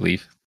 52, I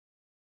believe.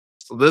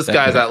 So this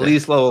guy's at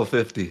least level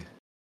 50.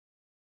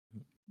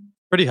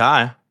 Pretty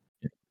high.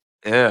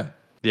 Yeah.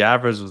 The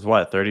average was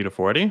what, 30 to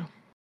 40?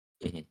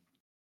 Mm-hmm.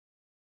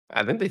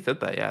 I think they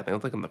said that. Yeah, I think it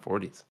was like in the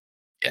 40s.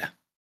 Yeah.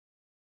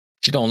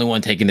 She's the only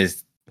one taking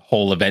this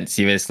whole event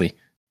seriously.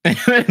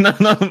 None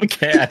of them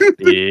care.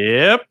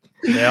 Yep.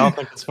 They all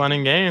think it's fun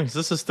and games.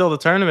 This is still the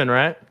tournament,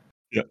 right?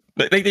 Yeah.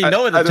 They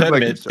know it's a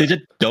tournament. They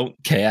just don't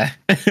care.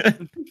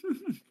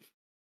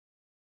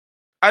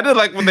 I did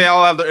like when they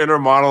all have their inner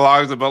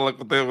monologues about like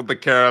what they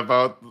care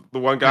about. The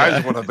one guy, I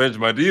just want to avenge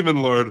my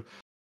demon lord.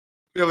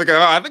 Yeah, like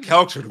I think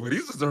Helck should win.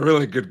 He's just a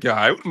really good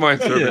guy. I wouldn't mind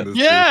serving this.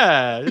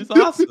 Yeah, he's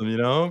awesome. You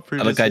know,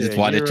 other guy just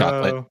wanted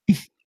chocolate.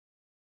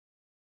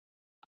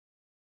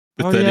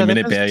 The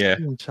 30-minute barrier.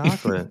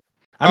 Chocolate.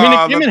 I mean,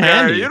 it came in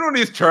handy. You don't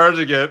need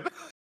charging it.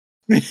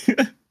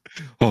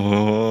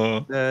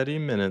 30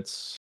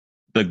 minutes.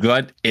 The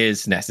grunt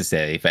is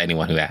necessary for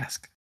anyone who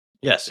asks.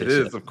 Yes, it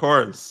is, of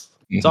course.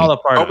 It's all a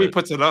part of it. I hope he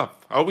puts it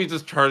up. I hope he's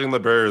just charging the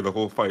barrier the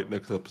whole fight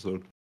next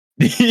episode.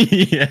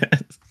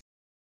 Yes.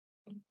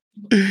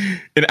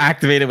 And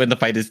activate it when the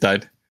fight is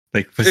done.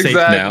 Like, for safe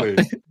now.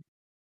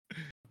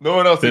 No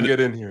one else can get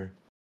in here.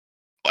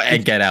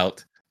 And get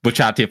out. We're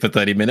trapped here for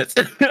 30 minutes.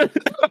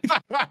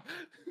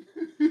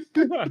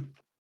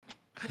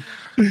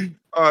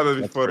 Oh,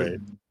 that'd be funny.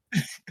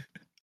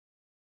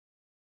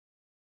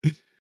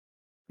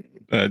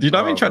 Do you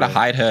not even try to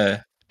hide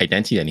her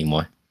identity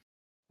anymore?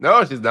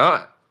 No, she's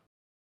not.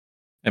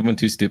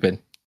 Everyone's too stupid.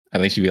 I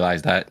think she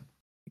realized that.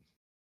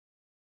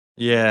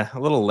 Yeah, a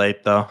little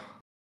late though.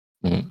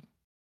 Mm-hmm.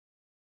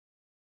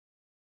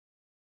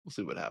 We'll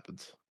see what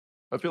happens.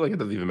 I feel like it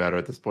doesn't even matter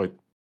at this point.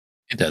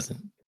 It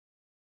doesn't.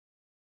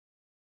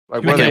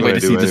 Like, I can't wait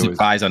to see the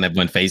surprise on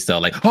everyone's face though.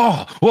 Like,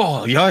 oh,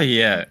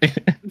 yeah.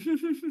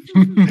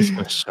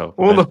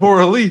 Well, the four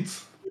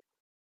elites.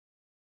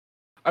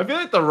 I feel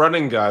like the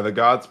running guy, the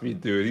Godspeed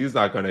dude, he's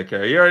not going to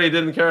care. He already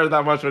didn't care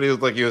that much when he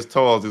was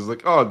told. He was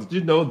like, oh, did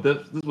you know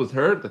this was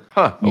her?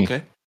 Huh,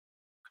 okay.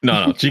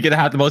 No. She could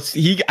have the most.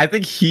 I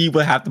think he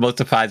will have the most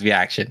surprise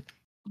reaction.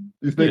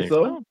 You think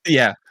so?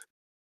 Yeah.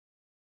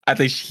 I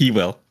think he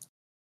will.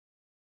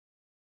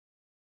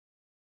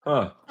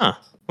 Huh.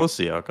 We'll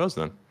see how it goes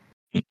then.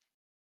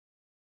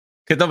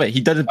 Because no,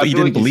 he didn't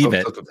believe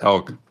it.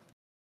 Helck.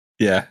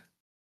 Yeah.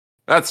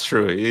 That's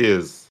true. He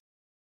is.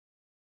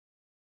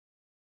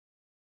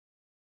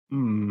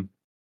 We'll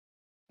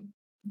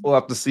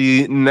have to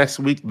see next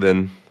week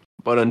then.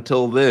 But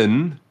until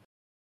then,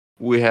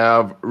 we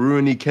have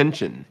Rurouni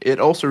Kenshin. It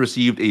also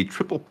received a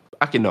triple.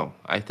 Actually, no.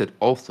 I said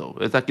also.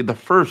 It's actually the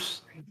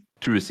first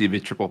to receive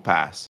a triple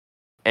pass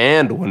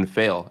and one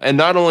fail. And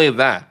not only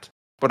that,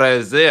 but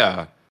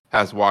Isaiah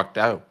has walked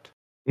out.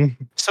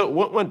 So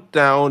what went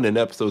down in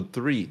episode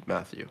 3,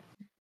 Matthew?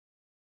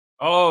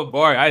 Oh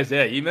boy,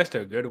 Isaiah, you missed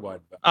a good one.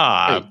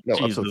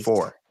 Episode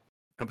 4.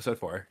 Episode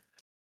 4.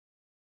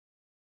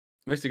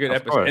 Missed a good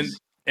episode.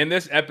 In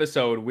this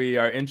episode, we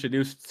are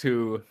introduced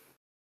to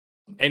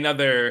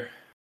another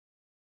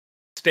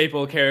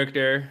staple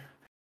character,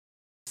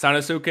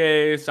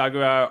 Sanosuke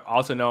Sagura,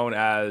 also known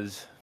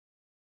as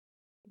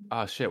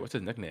what's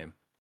his nickname?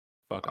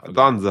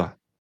 Zanza.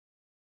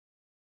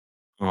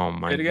 Oh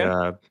my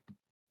god.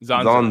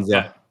 Zanza.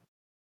 Yeah.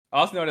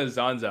 Also known as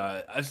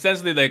Zanza.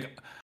 Essentially like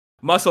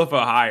muscle for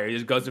hire. He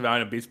just goes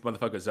around and beats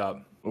motherfuckers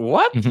up.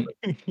 What?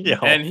 Yeah.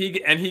 And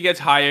he gets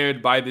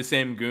hired by the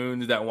same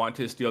goons that want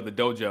to steal the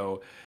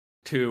dojo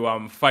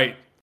to fight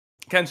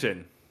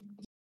Kenshin.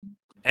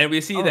 And we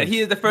see that he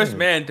is the first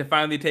man to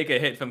finally take a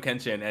hit from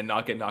Kenshin and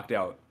not get knocked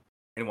out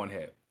in one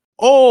hit.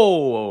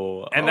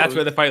 And that's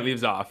where the fight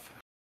leaves off.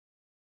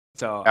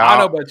 So I don't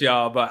know about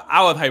y'all, but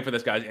I was hyped for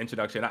this guy's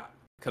introduction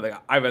because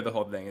I read the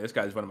whole thing. This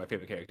guy's one of my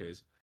favorite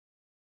characters.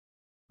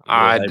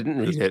 I didn't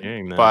read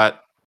it,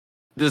 but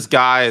this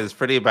guy is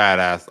pretty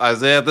badass.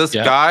 Isaiah, this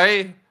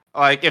guy,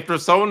 like, if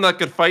there's someone that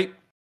could fight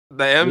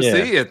the MC,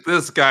 it's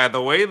this guy.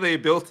 The way they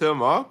built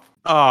him up.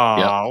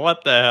 Oh,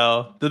 what the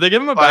hell? Did they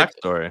give him a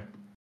backstory?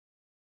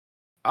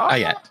 Not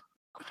yet.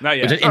 Not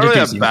yet. Not really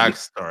a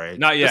backstory.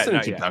 Not yet. Just an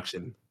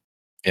introduction.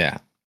 Yeah.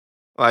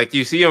 Like,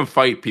 you see him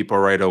fight people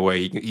right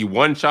away. He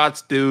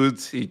one-shots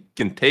dudes. He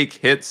can take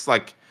hits.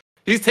 Like,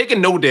 He's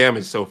taken no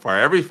damage so far.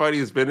 Every fight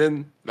he's been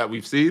in that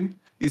we've seen,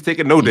 he's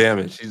taken no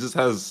damage. He just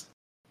has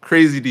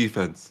crazy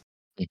defense.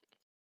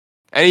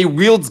 And he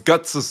wields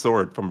Guts'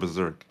 sword from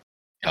Berserk.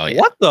 Oh yeah.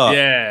 What the?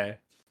 Yeah.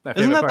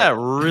 Isn't that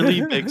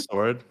really big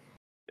sword?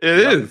 It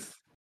is.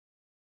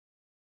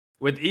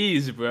 With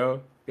ease,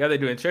 bro. Yeah, they're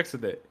doing tricks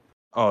with it.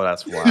 Oh,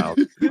 that's wild.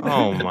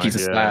 Oh my Piece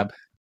of slab.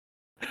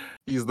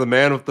 He's the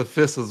man with the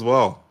fist as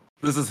well.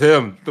 This is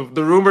him.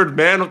 The rumored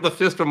man with the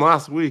fist from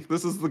last week.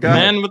 This is the guy.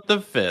 Man with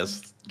the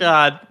fist.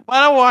 God,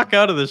 why don't I walk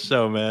out of this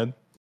show, man?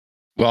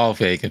 We're all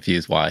very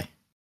confused why.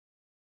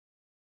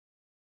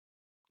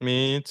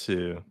 Me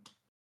too.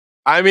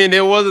 I mean,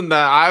 it wasn't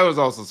that. I was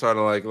also sort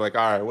of like,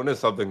 all right, when is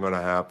something going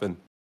to happen?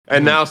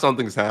 And now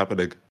something's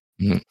happening.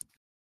 Mm-hmm.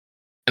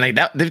 And like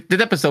that,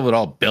 this episode would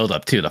all build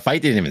up too. The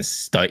fight didn't even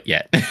start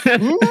yet.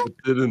 It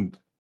didn't.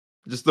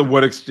 Just the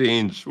wood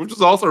exchange, which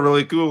is also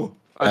really cool.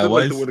 I did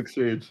like the wood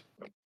exchange.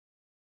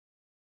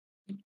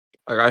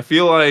 Like, I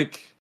feel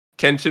like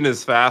Kenshin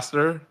is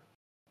faster,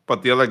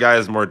 but the other guy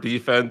has more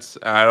defense.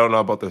 I don't know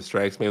about their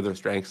strengths. Maybe their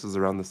strengths is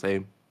around the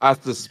same.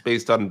 That's just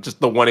based on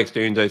just the one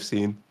exchange I've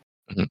seen.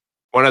 Mm-hmm.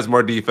 One has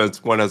more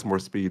defense, one has more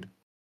speed.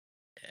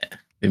 Yeah.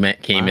 They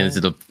came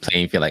into the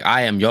playing field like,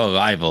 I am your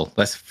rival.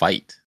 Let's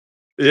fight.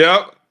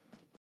 Yep.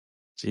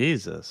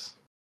 Jesus.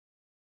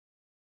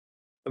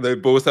 They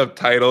both have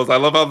titles. I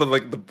love how the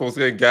both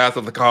getting gas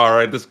on the car,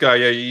 right? This guy,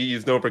 yeah,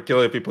 he's known for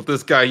killing people.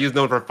 This guy, he's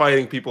known for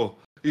fighting people.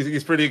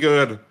 He's pretty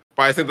good.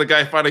 But I think the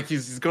guy fighting,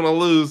 he's gonna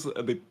lose.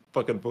 And they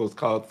fucking both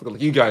call it.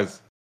 Like, you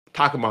guys,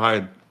 talking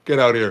behind. Get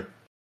out here.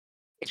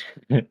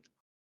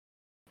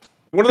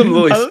 One of them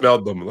literally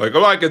smelled them. Like,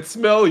 oh, I can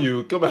smell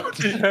you. Come out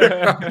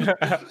here.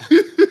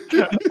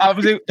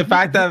 Obviously, the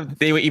fact that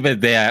they were even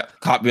there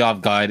caught me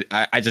off guard.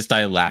 I just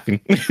started laughing.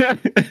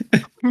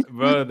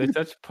 Bro, they're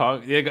such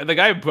punk. Yeah, the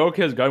guy broke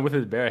his gun with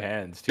his bare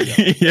hands, too.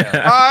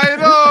 Yeah. I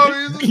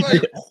know. He's just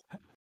like,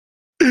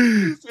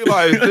 see,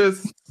 like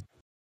this.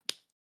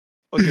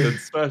 Okay,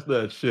 smash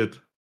that shit.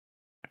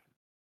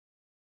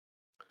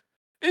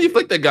 And he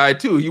flicked the guy,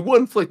 too. He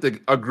one flicked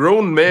a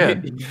grown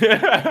man.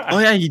 Oh,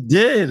 yeah, he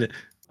did.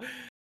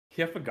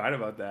 Yeah, I forgot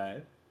about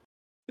that.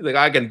 He's like,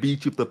 I can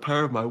beat you with the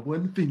power of my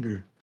one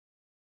finger.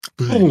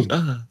 Boom.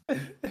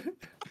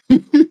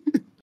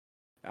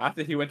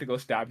 After he went to go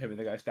stab him, and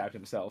the guy stabbed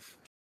himself.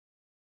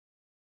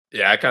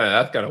 Yeah,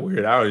 that's kind of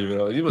weird. I don't even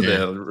know. He must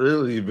have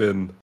really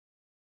been.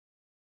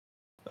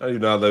 I don't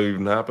even know how that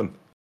even happened.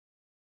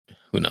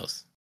 Who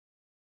knows?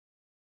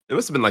 It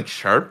must have been like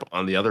sharp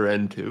on the other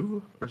end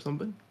too, or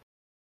something.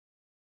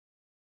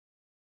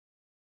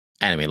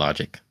 Anime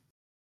logic.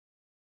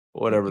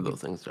 Whatever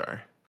those things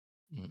are.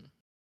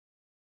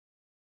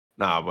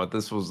 Nah, but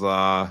this was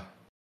I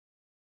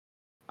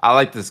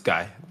like this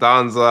guy.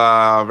 Don's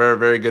a very,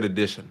 very good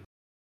addition.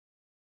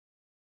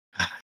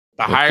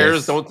 The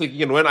hires don't think he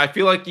can win. I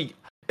feel like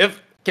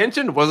if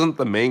Kenshin wasn't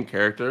the main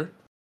character,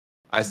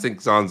 I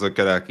think Zanza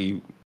could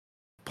actually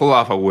pull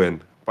off a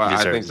win. But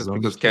I think just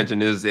because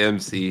Kenshin is the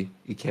MC,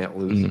 he can't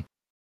lose. Mm-hmm.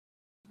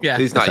 Yeah,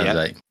 he's not yet.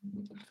 Like.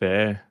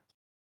 Fair.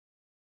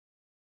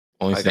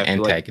 Only like, the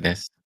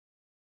antagonist.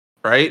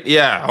 Right?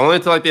 Yeah, only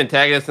to like the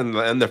antagonist in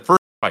the first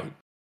fight.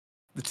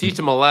 To teach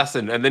him a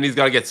lesson, and then he's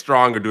got to get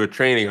strong or do a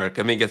training arc,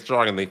 and then he gets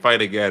strong and they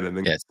fight again. And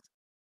then yes,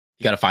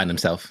 you got to find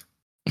himself.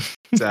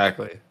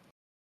 Exactly.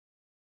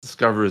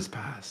 Discover his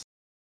past.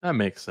 That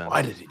makes sense.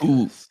 Why did he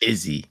do this?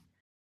 Is he?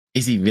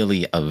 Is he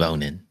really a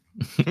Ronin?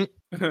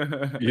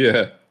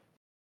 Yeah.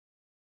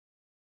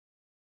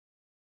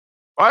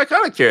 Well, I'm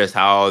kind of curious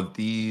how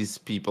these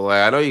people.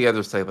 I know you guys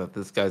are saying that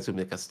this guy's gonna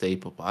make a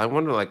staple, but I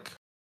wonder, like,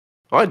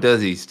 why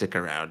does he stick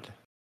around?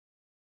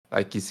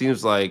 Like, he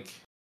seems like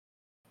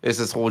it's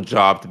his whole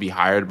job to be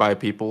hired by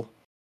people.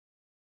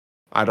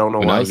 I don't know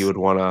why he would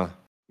want to.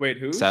 Wait,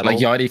 who? Settle. Like,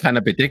 you already kind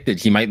of predicted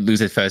he might lose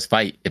his first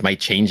fight. It might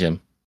change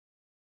him.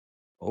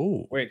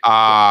 Oh, wait.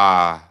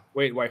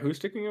 Wait, why? Who's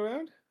sticking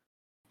around?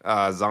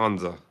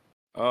 Zanza.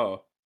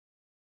 Oh,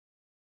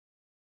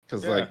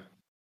 because like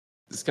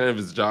it's kind of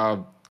his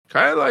job,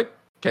 kind of like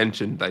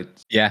Kenshin. Like,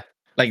 yeah,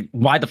 like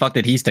why the fuck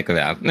did he stick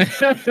around?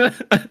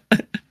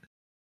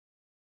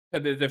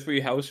 There's a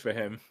free house for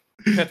him.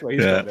 That's why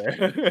he's still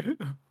there.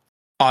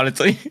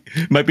 Honestly,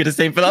 might be the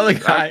same for the other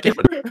guy.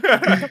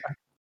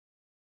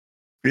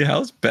 Free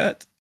house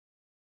bet.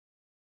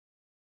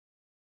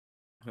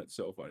 That's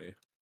so funny.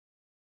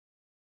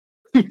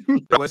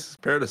 Let's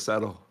prepare to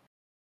settle.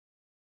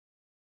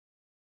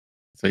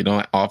 So you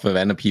don't offer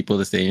random people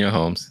to stay in your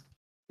homes.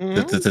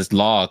 Mm-hmm. There's this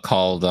law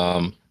called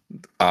I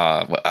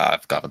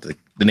forgot what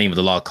the name of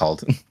the law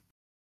called.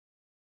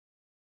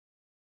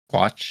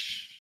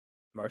 Watch.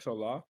 Martial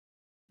law?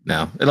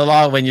 No. The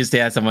law when you stay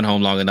at someone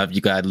home long enough,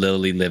 you gotta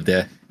literally live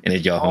there and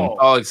it's your home.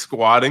 Oh, like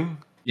squatting?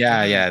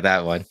 Yeah,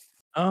 that one.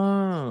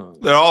 Oh.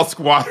 They're all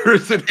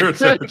squatters in her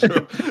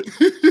central.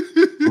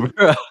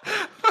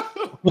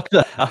 What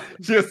the hell?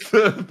 Just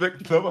the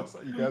victim.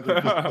 You guys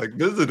are just like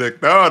visiting.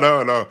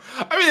 No.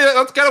 I mean,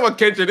 that's kind of what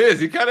Kenshin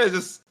is.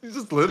 He's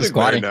just living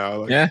there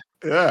now. Like,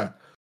 yeah.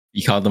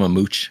 You called them a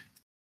mooch.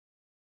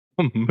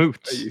 A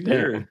mooch.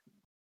 Here.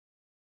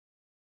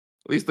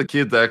 At least the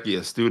kid's actually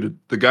a student.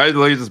 The guy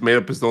like just made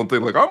up his own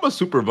thing. Like, I'm a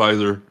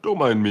supervisor. Don't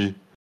mind me.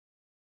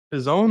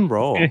 His own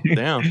role.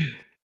 Damn.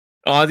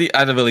 Oh, I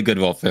had a really good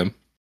role for him.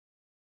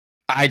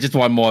 I just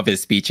want more of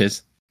his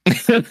speeches.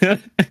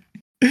 The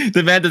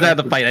man doesn't have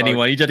to fight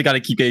anyone. You just got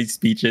to keep getting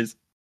speeches.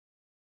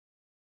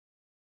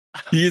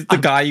 He's the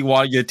guy you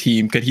want on your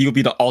team because he will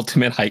be the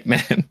ultimate hype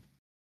man.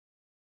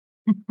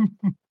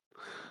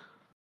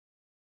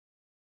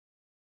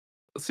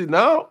 See,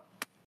 now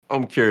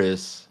I'm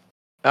curious.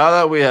 Now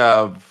that we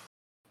have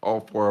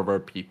all four of our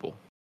people,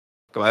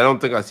 because I don't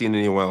think I've seen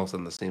anyone else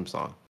in the same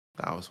song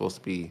that was supposed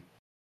to be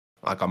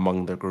like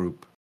among the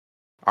group.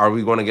 Are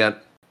we going to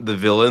get the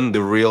villain?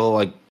 The real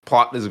like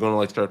plot is going to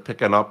like start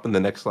picking up in the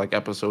next like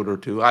episode or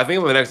two. I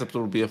think the next episode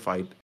will be a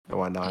fight. And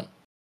why not?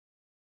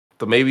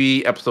 So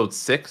maybe episode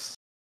 6,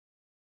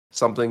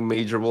 something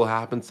major will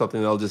happen.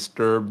 Something that'll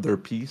disturb their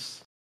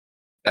peace.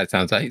 That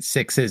sounds like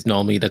 6 is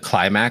normally the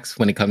climax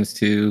when it comes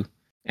to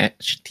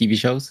TV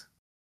shows.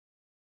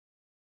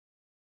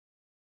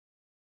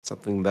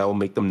 Something that will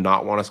make them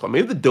not want to squat.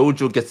 Maybe the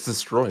dojo gets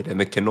destroyed and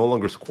they can no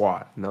longer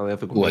squat. Now they have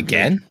to go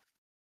again.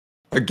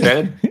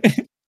 Again?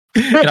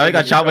 Now they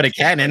got shot with a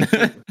cannon.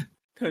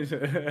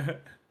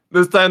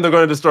 This time they're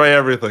going to destroy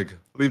everything.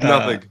 Leave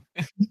nothing.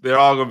 They're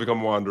all going to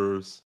become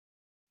wanderers.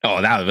 Oh,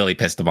 that would really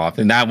piss them off.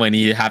 And that when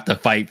you have to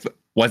fight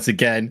once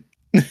again.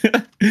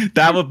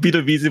 That would be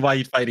the reason why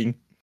you're fighting.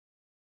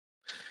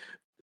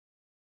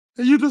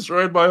 You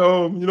destroyed my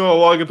home. You know how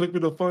long it took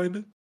me to find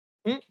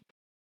it?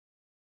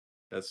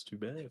 That's too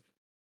bad.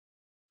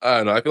 I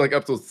don't know. I feel like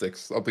episode 6,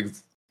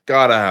 something's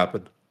gotta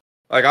happen.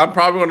 Like I'm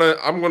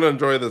gonna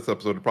enjoy this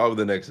episode, probably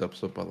the next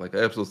episode, but like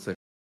episode 6,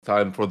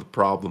 time for the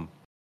problem.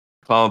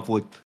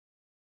 Conflict.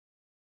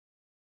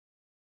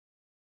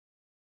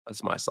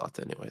 That's my thoughts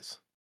anyways.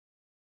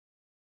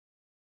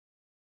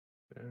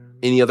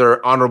 Any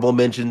other honorable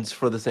mentions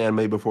for this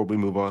anime before we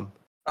move on?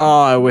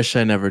 Oh, I wish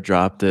I never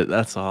dropped it.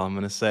 That's all I'm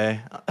gonna say.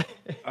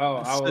 Oh,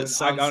 I gotta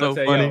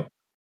say, funny. yo,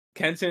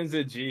 Kenshin's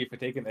a G for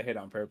taking the hit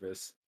on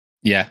purpose.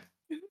 Yeah.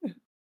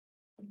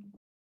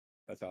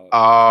 That's all.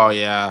 Oh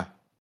yeah.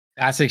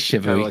 Classic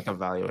chivalry. Like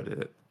evaluated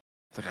it.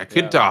 It's like I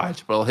could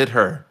dodge, but I'll hit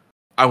her.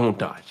 I won't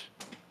dodge.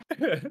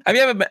 Have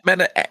you ever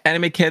met an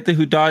anime character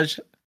who dodged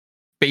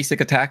basic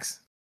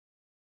attacks?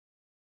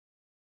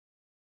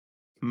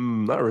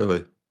 Not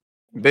really.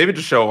 Maybe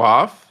to show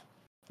off.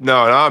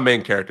 No, not a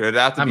main character. It'd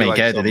have to be like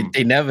character.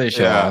 They never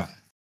show off.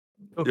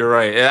 You're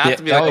right. It has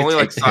to be like only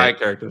like side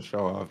characters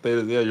show off.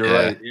 You're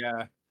right.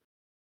 Yeah.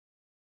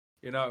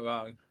 You're not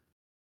wrong.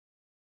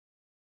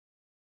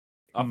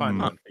 I'll find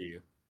one for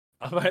you.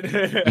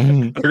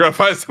 We're gonna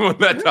find someone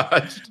that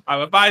dodged. I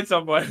will find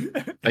someone.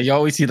 You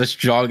always see the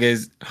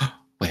strongest.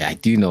 Wait, I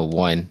do know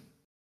one,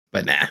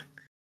 but nah.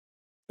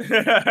 This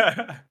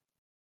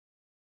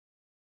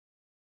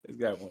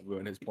guy won't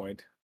ruin his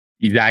point.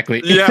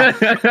 Exactly. Yeah.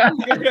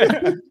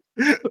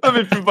 I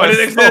mean, but it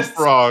exists.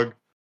 Wrong.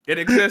 It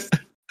exists.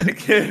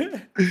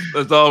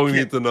 That's all we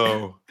need to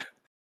know.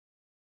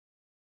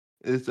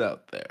 It's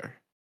out there.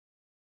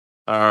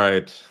 All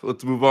right,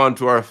 let's move on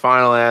to our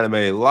final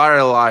anime,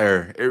 Liar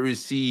Liar. It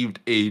received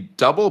a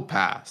double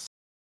pass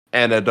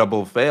and a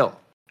double fail.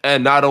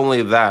 And not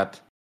only that,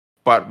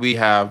 but we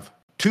have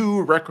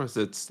 2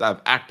 requisites that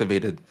have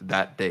activated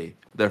that day.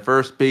 The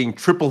first being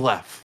triple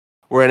F,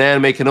 where an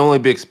anime can only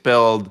be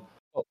expelled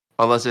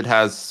unless it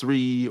has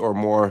 3 or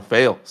more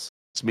fails.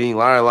 It's meaning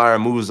Liar Liar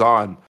moves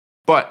on.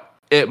 But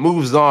it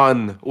moves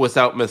on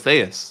without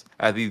Matthias,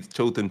 as he's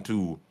chosen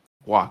to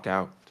walk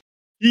out.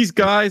 These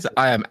guys,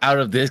 I am out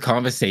of this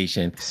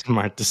conversation.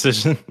 Smart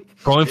decision.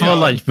 Going for a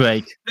lunch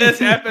break.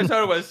 This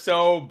episode was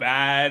so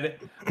bad.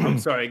 I'm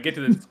sorry. Get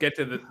to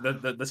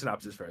the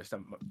synopsis first.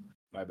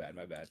 My bad.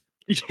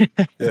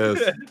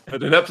 Yes.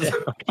 But in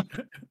episode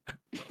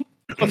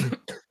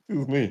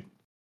excuse me.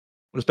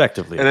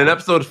 Respectively. And in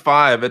episode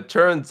 5, it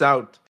turns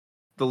out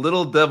the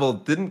little devil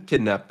didn't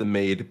kidnap the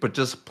maid, but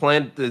just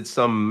planted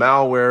some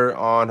malware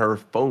on her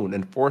phone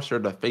and forced her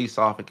to face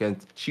off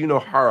against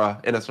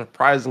Shinohara in a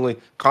surprisingly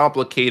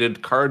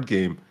complicated card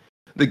game.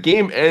 The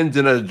game ends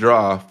in a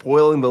draw,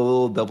 foiling the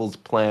little devil's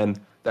plan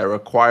that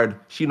required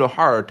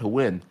Shinohara to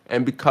win.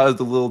 And because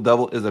the little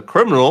devil is a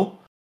criminal,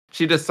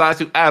 she decides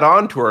to add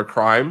on to her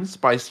crimes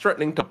by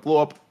threatening to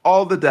blow up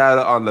all the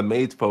data on the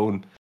maid's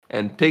phone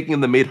and taking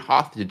the maid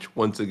hostage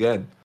once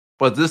again.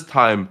 But this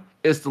time,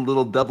 it's the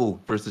little devil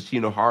versus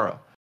Shinohara,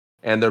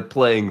 and they're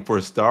playing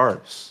for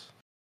stars.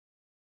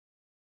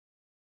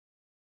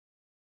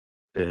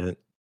 I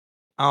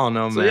don't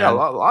know, man. So yeah, a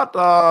lot.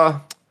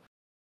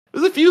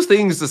 There's a few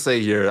things to say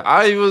here.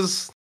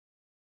 That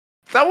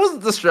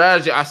wasn't the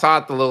strategy I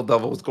thought the little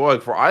devil was going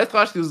for. I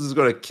thought she was just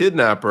going to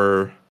kidnap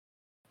her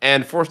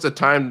and force the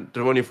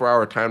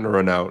 24-hour time to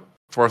run out,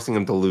 forcing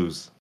him to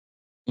lose.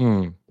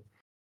 But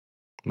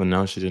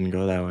no, she didn't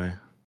go that way.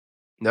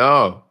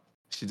 No.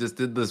 She just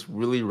did this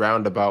really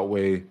roundabout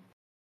way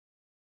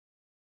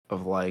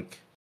of like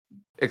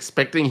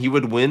expecting he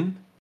would win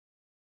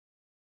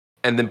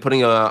and then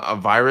putting a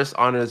virus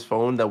on his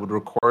phone that would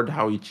record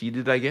how he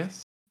cheated, I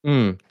guess.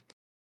 But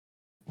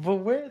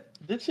where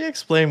Did she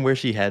explain where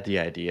she had the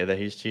idea that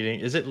he's cheating?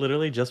 Is it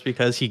literally just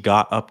because he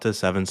got up to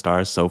 7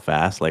 stars so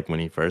fast, like when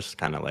he first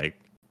kind of like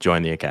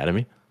joined the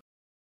academy?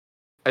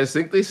 I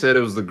think they said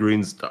it was the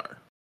green star.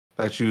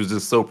 That she was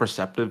just so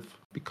perceptive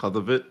because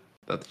of it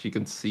that she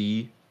can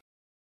see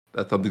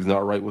that something's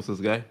not right with this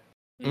guy.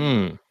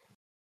 Mm.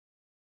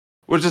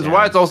 Which is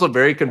why it's also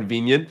very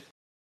convenient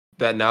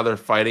that now they're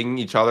fighting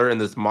each other in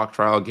this mock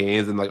trial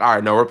games and like, all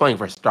right, no, we're playing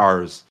for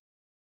stars.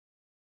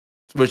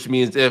 Which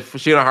means if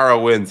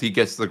Shinohara wins, he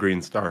gets the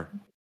green star.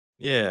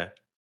 Yeah.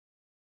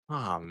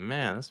 Oh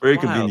man, that's very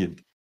wild.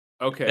 convenient.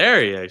 Okay.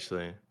 Very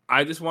actually.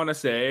 I just want to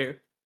say,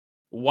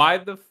 why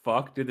the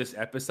fuck did this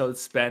episode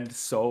spend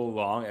so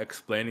long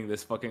explaining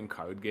this fucking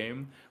card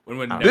game when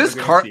we're never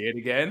gonna see it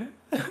again?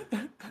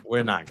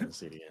 We're not gonna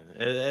see it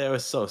again. It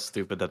was so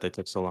stupid that they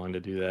took so long to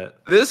do that.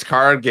 This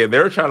card game, they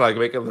were trying to like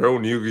make it their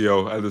own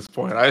Yu-Gi-Oh! At this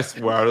point. I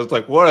swear, I was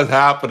like, what is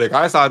happening?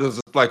 I thought it was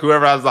just like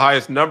whoever has the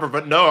highest number,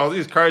 but no, all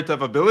these cards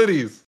have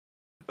abilities.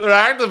 They're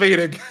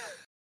activating.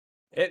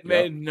 It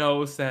made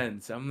no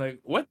sense. I'm like,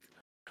 what?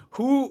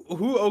 Who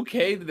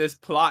okayed this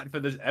plot for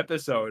this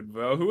episode,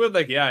 bro? Who was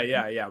like,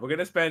 yeah, we're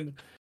gonna spend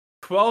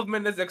 12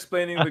 minutes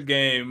explaining the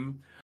game,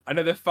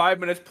 another 5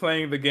 minutes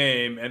playing the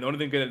game, and the only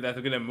thing that's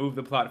gonna move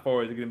the plot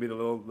forward is gonna be the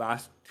little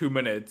last 2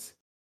 minutes,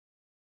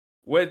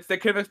 which they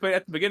could have explained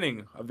at the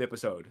beginning of the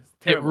episode.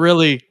 It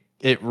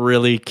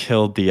really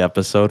killed the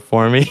episode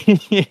for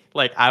me.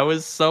 Like I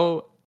was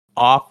so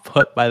off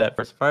put by that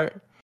first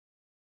part,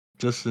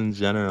 just in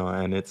general,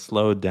 and it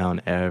slowed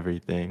down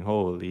everything.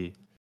 Holy.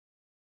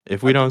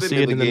 If we don't see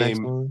it in the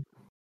next one,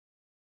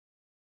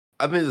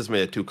 I think this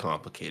made it too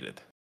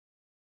complicated.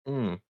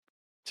 Too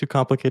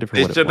complicated for what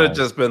it was. It should have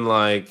just been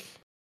like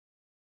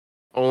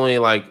only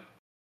like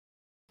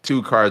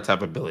 2 cards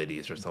have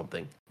abilities or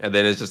something, and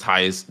then it's just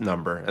highest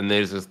number, and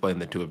they just explain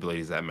the 2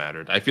 abilities that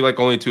mattered. I feel like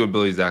only 2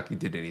 abilities actually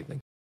did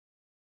anything.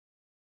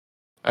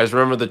 I just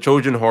remember the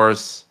Trojan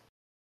horse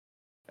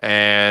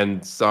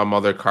and some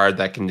other card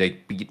that can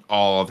like beat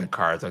all other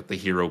cards, like the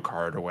hero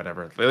card or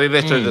whatever. They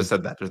should have just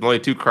said that. There's only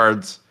 2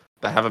 cards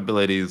that have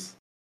abilities,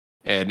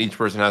 and each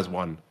person has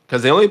 1.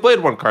 Because they only played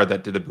 1 card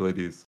that did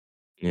abilities.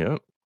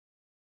 Yep.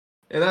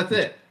 And that's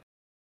it.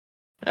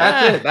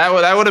 That's it. That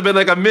would have been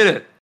like a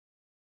minute.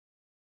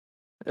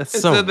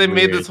 Instead, they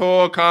made this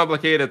whole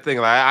complicated thing.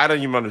 Like, I don't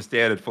even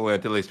understand it fully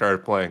until they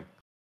started playing.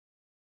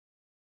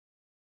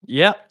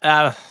 Yep.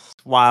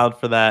 Wild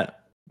for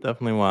that.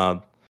 Definitely wild.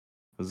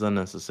 It was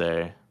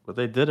unnecessary. But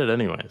they did it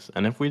anyways.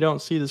 And if we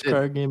don't see this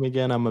card game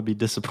again, I'm going to be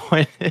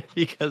disappointed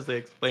because they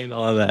explained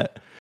all of that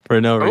for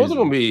no reason. I wasn't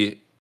going to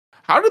be...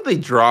 How did they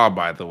draw,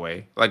 by the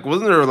way? Like,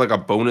 wasn't there like a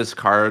bonus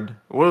card?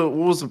 What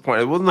was the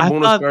point? Wasn't the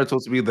bonus card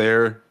supposed to be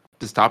there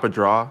to stop a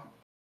draw?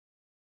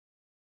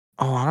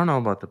 Oh, I don't know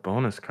about the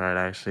bonus card,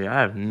 actually. I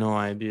have no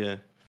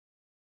idea.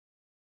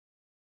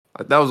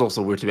 That was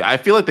also weird to me. I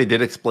feel like they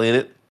did explain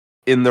it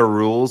in the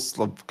rules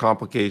of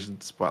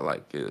complications, but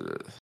like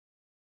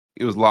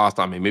it was lost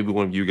on me. Maybe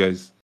one of you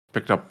guys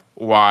picked up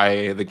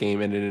why the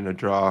game ended in a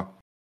draw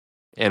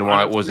and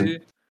why it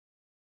wasn't.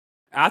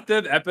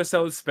 After the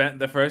episode spent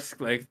the first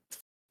like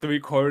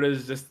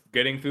 3/4 just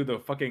getting through the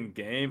fucking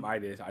game, I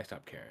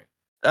stopped caring.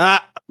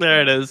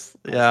 There it is.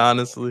 Yeah,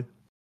 honestly.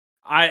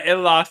 It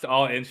lost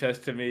all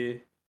interest to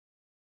me.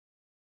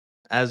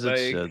 As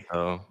it should,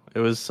 though. It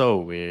was so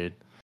weird.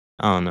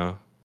 I don't know.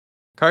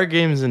 Card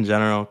games in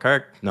general,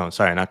 card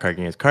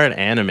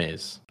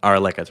animes are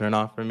like a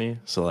turnoff for me.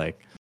 So like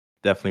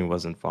definitely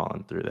wasn't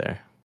falling through there.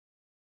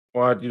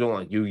 What? You don't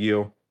like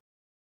Yu-Gi-Oh?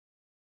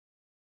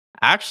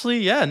 Actually,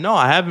 yeah, no,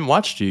 I haven't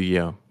watched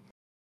Yu-Gi-Oh.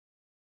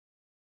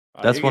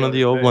 That's one of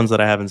the old ones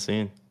that I haven't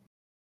seen.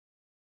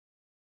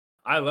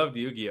 I love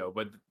Yu-Gi-Oh,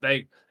 but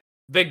like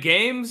the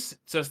games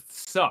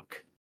just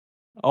suck.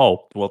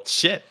 Oh, well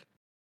shit.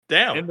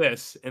 Damn. In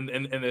this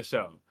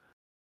show.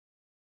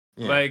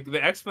 Yeah. Like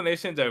the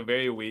explanations are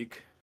very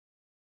weak.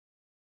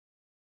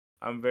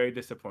 I'm very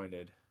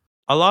disappointed.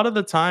 A lot of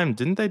the time,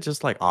 didn't they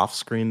just like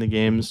off-screen the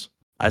games?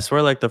 I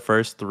swear like the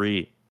first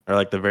 3 or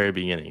like the very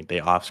beginning, they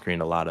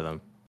off-screened a lot of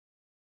them.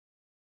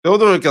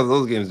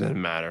 Those games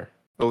didn't matter.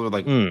 Those were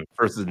like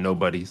versus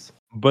nobodies.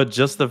 But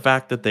just the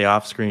fact that they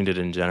off-screened it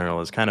in general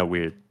is kind of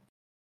weird.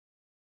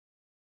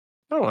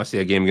 I don't want to see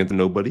a game against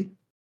nobody.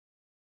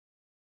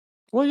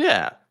 Well,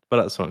 yeah,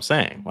 but that's what I'm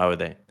saying. Why would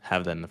they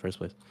have that in the first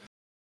place?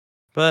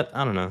 But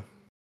I don't know.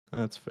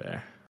 That's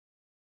fair.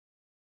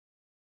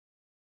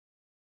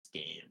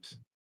 Games.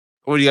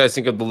 What do you guys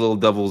think of the Little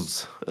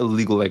Devil's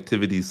illegal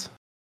activities?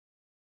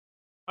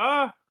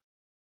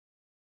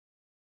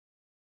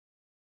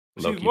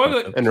 She's more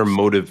like, and her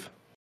motive.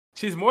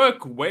 She's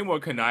way more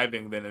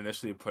conniving than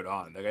initially put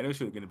on. Like I knew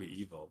she was gonna be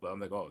evil, but I'm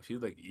like, oh,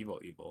 she's like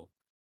evil.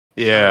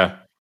 Yeah.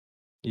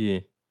 Yeah.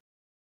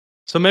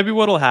 So maybe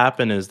what'll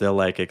happen is they'll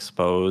like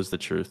expose the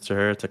truth to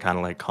her to kind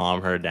of like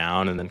calm her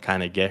down and then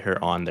kind of get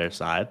her on their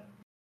side.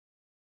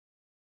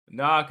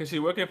 Nah, because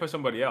she's working for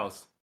somebody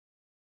else.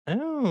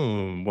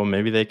 Oh, well,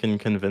 maybe they can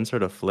convince her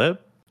to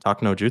flip,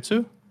 talk no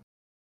jutsu.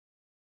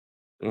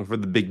 For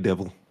the big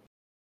devil.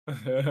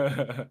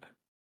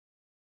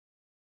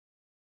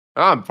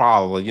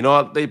 Probably. You know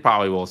what? They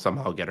probably will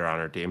somehow get her on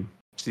her team.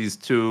 She's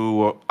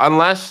too.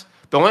 Unless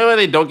the only way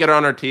they don't get her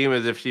on her team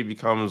is if she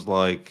becomes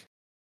like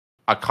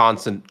a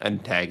constant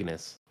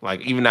antagonist.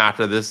 Like even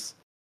after this,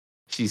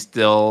 she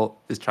still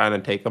is trying to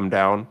take them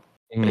down,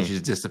 and she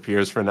just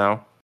disappears for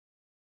now.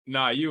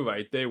 Nah, you're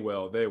right. They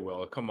will. They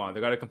will. Come on,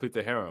 they got to complete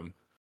the harem.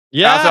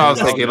 Yeah, that's what I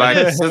was thinking. Like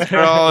this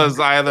girl is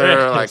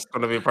either like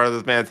going to be part of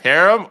this man's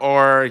harem,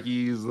 or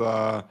she's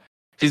going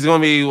to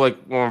be like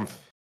one of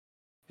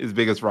his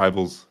biggest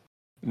rivals,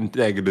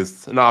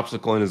 antagonists, an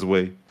obstacle in his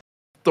way,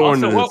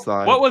 thorn in his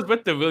side. What was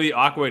with the really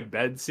awkward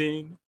bed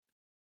scene?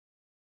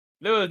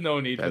 There was no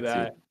need for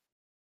that.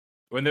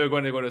 When they were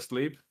going to go to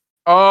sleep.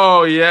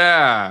 Oh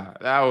yeah,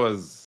 that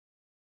was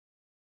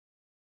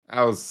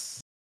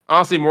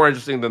honestly more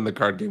interesting than the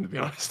card game, to be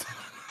honest.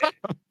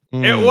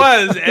 It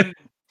was, and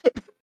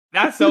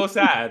that's so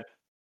sad.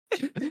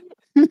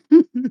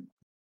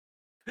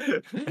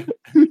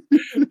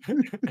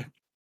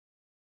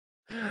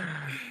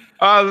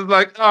 I was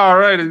like, all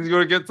right, he's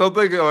going to get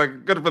something.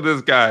 Like, good for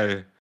this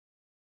guy.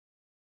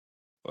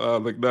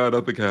 Like, no,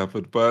 nothing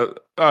happened,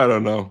 but I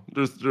don't know.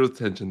 There's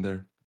tension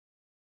there.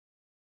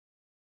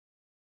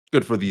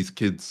 Good for these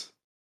kids.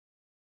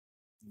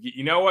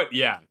 You know what?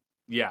 Yeah.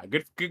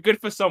 Good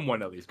for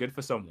someone at least. Good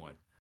for someone.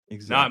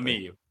 Exactly. Not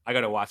me. I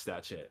gotta watch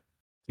that shit.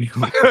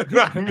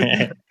 I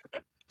mean,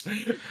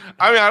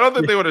 I don't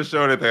think they would have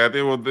shown anything. I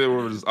think they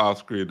were just off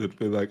screen. It'd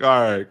be like,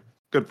 all right,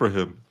 good for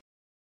him.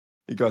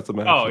 He got some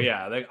action. Oh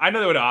yeah, like I know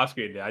they would have off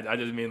screened it. I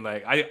just mean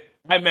like I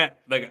meant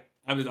like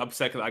I'm just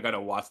upset because I gotta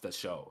watch the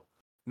show.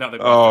 Not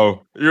like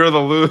you're the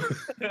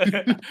lose.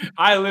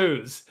 I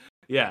lose.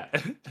 Yeah.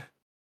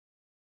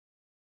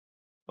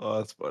 Oh,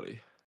 that's funny.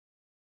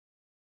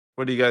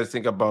 What do you guys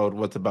think about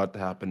what's about to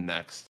happen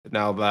next?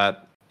 Now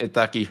that it's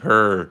actually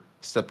her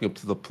stepping up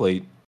to the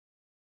plate.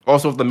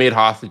 Also, with the maid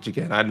hostage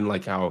again, I didn't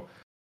like how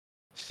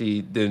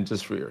she didn't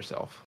just free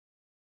herself.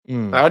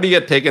 How do you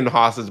get taken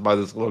hostage by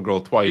this little girl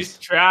twice? She's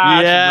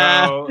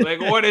trash, bro. Like,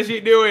 what is she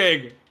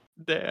doing?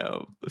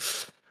 Damn.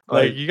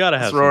 Like you gotta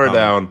have throw her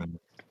down.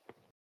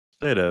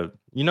 Straight up.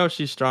 You know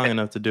she's strong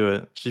enough to do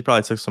it. She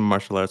probably took some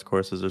martial arts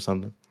courses or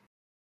something.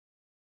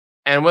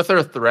 And with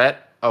her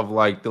threat of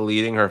like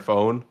deleting her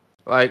phone,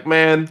 like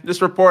man,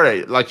 just report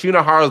it. Like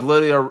Shinohara is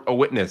literally a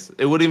witness.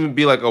 It wouldn't even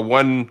be like a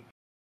one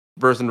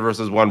person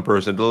versus one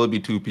person. It'll be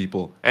two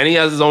people. And he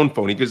has his own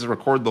phone. He could just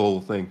record the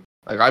whole thing.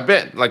 Like I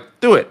bet, like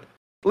do it.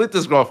 Delete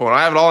this girl phone.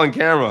 I have it all on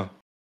camera.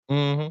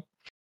 Mm-hmm.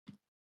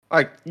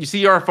 Like you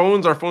see, our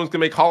phones can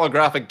make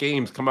holographic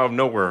games come out of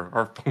nowhere.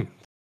 Our phones.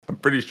 I'm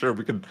pretty sure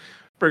we can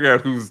figure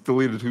out who's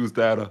deleted whose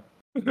data.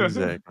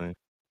 Exactly.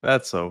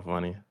 That's so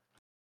funny.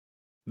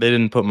 They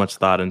didn't put much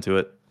thought into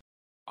it.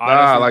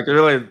 Like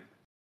really,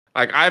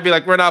 like I'd be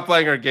like, we're not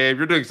playing our game.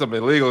 You're doing some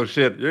illegal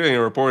shit. You're getting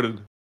reported.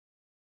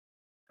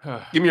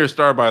 Give me your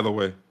star, by the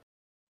way.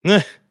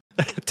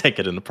 Take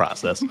it in the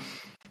process.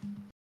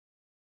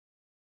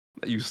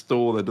 That you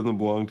stole that doesn't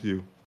belong to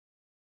you.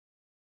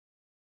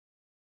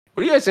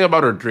 What do you guys think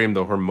about her dream,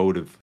 though? Her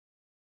motive?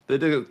 They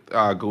did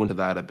go into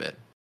that a bit.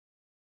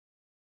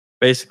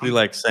 Basically,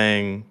 like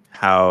saying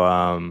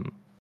how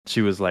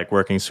she was like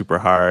working super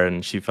hard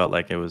and she felt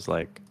like it was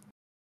like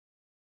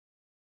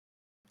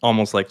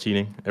almost like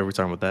cheating. Are we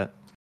talking about that?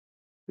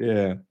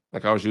 Yeah,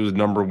 like how she was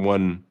number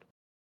one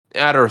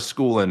at her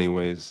school,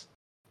 anyways,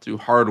 through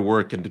hard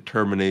work and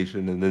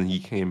determination, and then he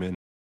came in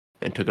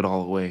and took it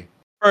all away.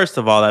 First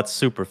of all, that's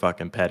super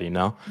fucking petty,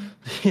 no?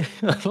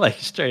 Like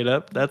straight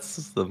up, that's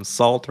some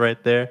salt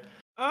right there.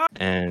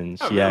 And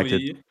she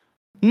acted.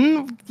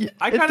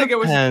 I kind of get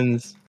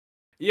what.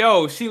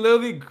 Yo, she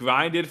literally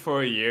grinded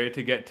for a year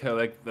to get to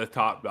like the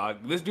top dog.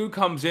 This dude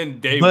comes in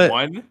day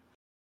one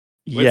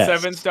with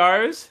 7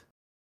 stars.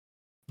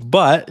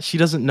 But she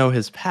doesn't know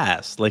his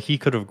past. Like he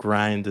could have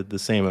grinded the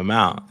same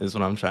amount, is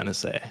what I'm trying to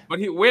say. But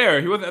he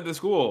wasn't at the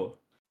school.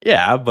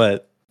 Yeah,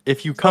 but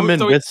if you come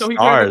in with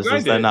stars,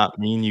 does that not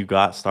mean you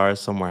got stars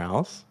somewhere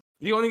else?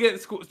 You only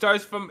get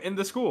stars from in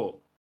the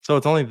school. So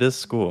it's only this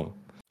school.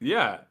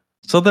 Yeah.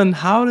 So then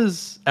how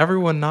does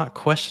everyone not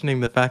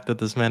questioning the fact that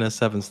this man has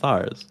 7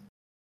 stars?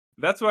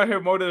 That's why her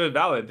motive is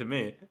valid to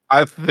me.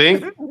 I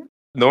think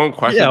no one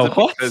questions it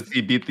because he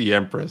beat the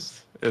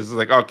Empress. It's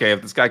like, okay,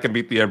 if this guy can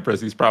beat the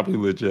Empress, he's probably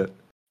legit.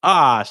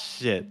 Ah,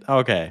 shit.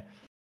 Okay.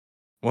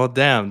 Well,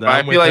 damn.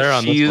 I'm with her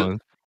on this one.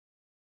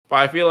 But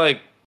I feel like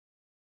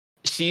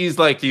she's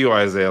like you,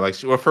 Isaiah. Like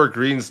with her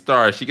green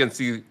star, she can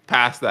see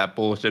past that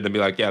bullshit and be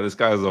like, yeah, this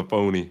guy is a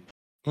phony.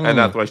 And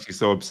that's why she's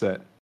so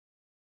upset.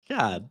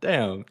 God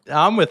damn.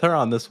 I'm with her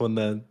on this one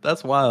then.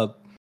 That's wild.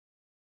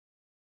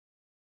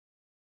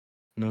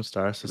 No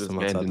star system.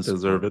 This man didn't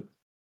deserve it.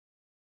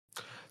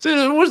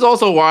 See, which is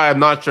also why I'm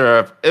not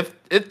sure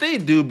if they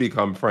do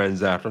become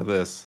friends after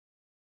this.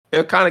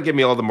 It'll kind of give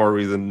me all the more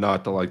reason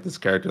not to like this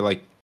character.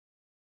 Like,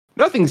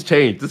 nothing's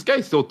changed. This guy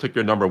still took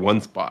your number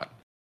 1 spot.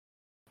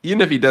 Even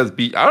if he does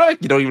beat,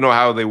 you don't even know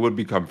how they would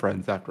become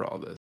friends after all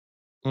this.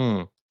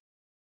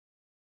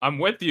 I'm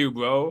with you,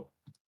 bro.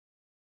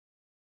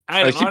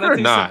 And like, she better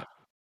not.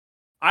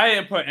 I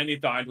didn't put any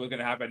thought into what's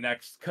gonna happen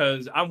next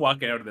because I'm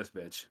walking out of this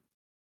bitch.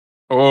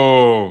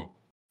 Oh,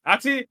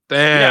 Actually,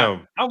 damn.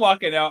 Yeah, I'm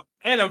walking out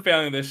and I'm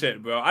failing this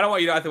shit, bro. I don't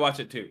want you to have to watch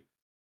it too.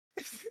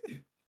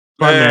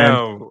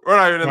 Damn. We're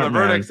not even in the Smart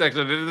verdict man.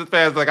 section. This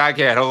fan's like, I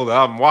can't hold it.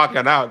 I'm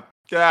walking out.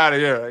 Get out of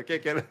here. I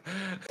can't get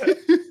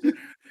it.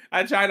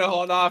 I tried to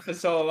hold off for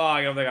so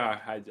long. I'm like,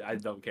 I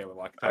don't care what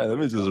walking. All right, let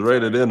me just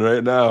write it in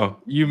right now.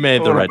 You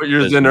made I the wanna right put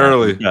yours decision, in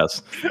early.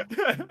 Yes.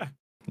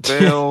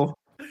 Fail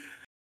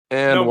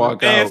and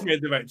walk Vance out.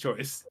 made the right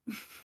choice.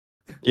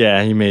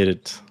 Yeah, he made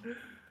it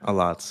a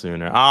lot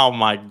sooner. Oh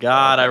my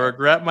god, I Okay.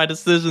 regret my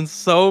decision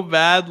so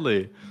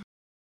badly.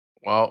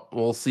 Well,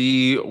 we'll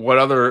see what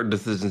other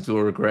decisions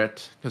you'll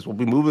regret because we'll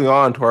be moving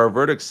on to our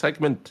verdict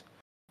segment.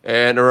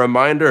 And a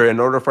reminder, in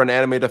order for an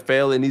anime to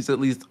fail, it needs at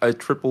least a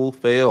triple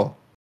fail.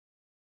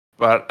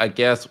 But I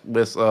guess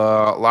with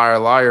Liar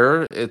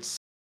Liar, it's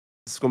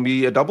going to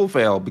be a double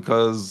fail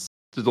because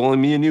there's only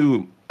me and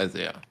you,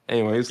 Isaiah.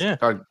 Anyways, Yeah.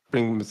 gotta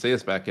bring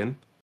Messias back in.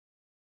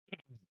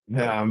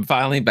 Yeah, I'm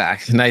finally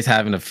back. Nice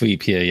having a free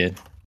period.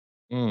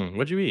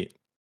 What'd you eat?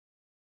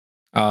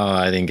 Oh,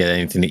 I didn't get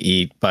anything to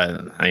eat,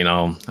 but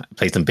I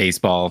played some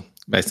baseball,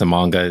 read some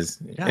mangas.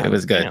 God it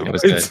was good. damn. It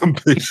was Played good. some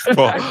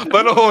baseball.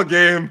 But the whole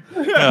game.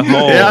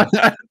 Yeah.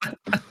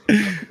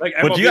 Like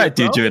What do you MLB, guys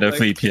do bro? during a Like-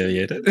 free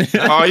period?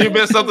 Oh, you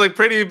missed something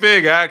pretty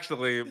big,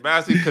 actually.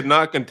 Massey could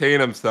not contain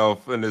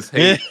himself in his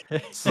hate.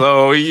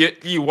 So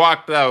he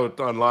walked out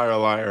on Liar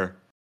Liar.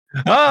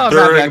 Oh,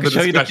 During I can the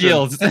show you the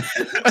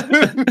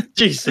discussion. fields.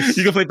 Jesus.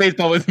 You can play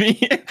baseball with me.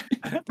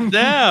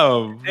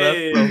 Damn. That's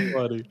Hey. so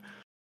funny.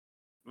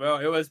 Well,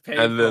 it was And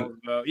painful. then-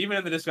 Bro. Even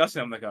in the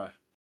discussion, I'm like,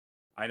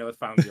 I know it's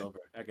finally over.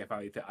 I can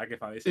finally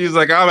say He's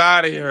like, I'm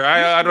out of here.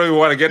 I don't even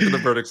want to get to the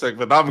verdict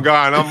segment. I'm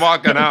gone. I'm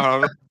walking out.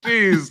 I'm like,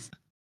 jeez.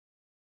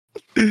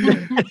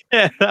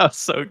 Yeah, that was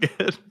so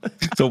good.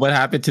 So what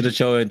happened to the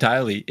show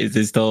entirely? Is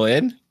it still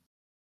in?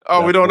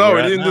 Oh, we That's don't where know. we're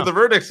We at didn't do now. the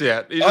verdicts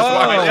yet. He just Oh,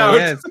 walked out.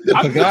 yes.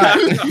 I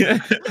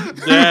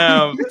forgot.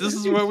 Damn. This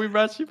is what we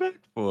brought you back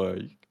for.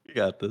 You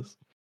got this.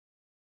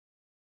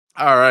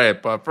 All right,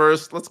 but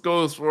first, let's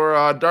go for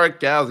Dark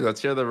Galaxy.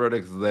 Let's hear the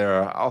verdicts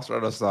there. I'll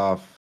start us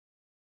off.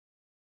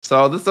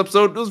 So this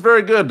episode was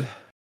very good,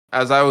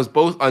 as I was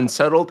both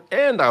unsettled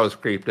and I was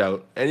creeped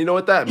out. And you know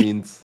what that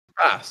means?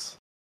 Pass.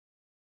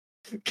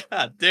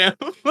 God damn.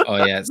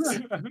 Oh, yes.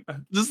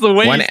 Just the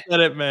way One- you said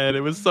it, man. It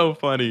was so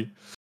funny.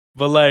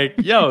 But like,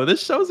 yo,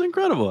 this show's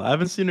incredible. I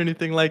haven't seen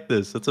anything like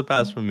this. It's a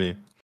pass from me.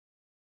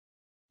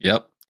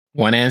 Yep.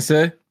 One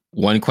answer,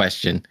 one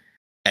question.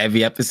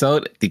 Every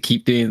episode, to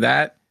keep doing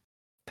that,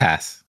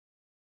 pass.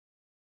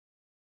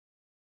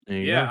 There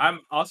you Yeah, go. I'm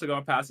also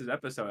going past this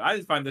episode. I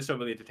just find this show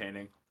really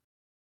entertaining.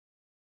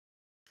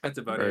 That's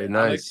about Very it.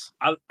 nice.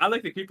 I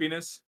like the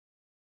creepiness.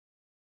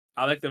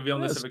 I like the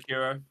realness Yes. of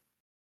Akira.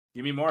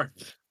 Give me more.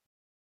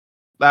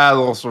 That's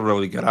also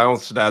really good. I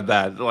almost should add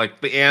that. Like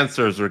the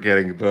answers we're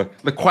getting, the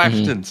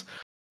questions.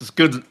 It's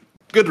good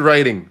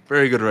writing.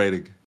 Very good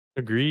writing.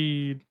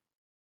 Agreed.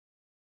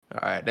 All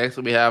right, next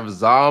we have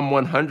Zom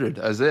 100.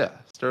 Isaiah,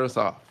 start us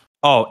off.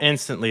 Oh,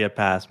 instantly a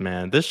pass,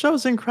 man. This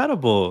show's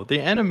incredible. The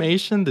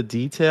animation, the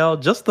detail,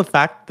 just the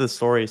fact the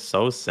story is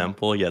so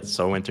simple yet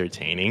so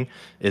entertaining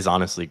is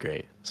honestly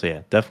great. So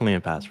yeah, definitely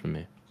a pass from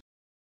me.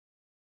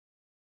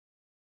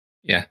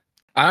 Yeah.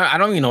 I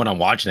don't even know what I'm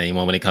watching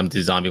anymore when it comes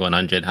to Zombie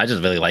 100. I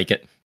just really like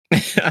it. I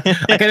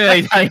can't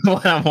really tell you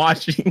what I'm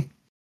watching.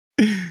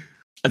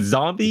 A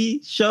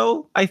zombie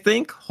show, I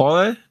think.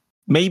 Horror,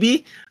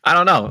 maybe. I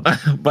don't know.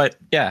 But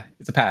yeah,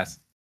 it's a pass.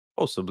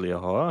 Possibly a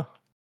horror.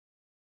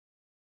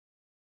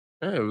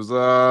 Yeah, it was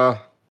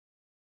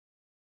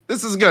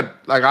this is good.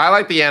 Like I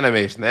like the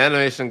animation. The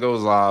animation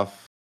goes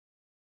off.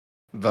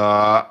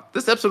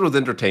 This episode was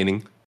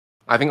entertaining.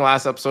 I think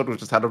last episode was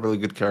just had a really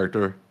good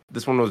character.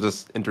 This one was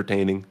just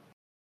entertaining.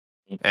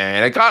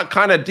 And it got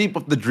kind of deep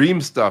with the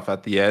dream stuff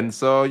at the end.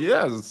 So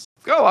yeah, it's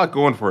got a lot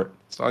going for it.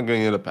 So I'm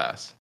giving it a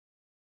pass.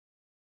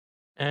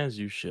 As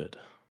you should.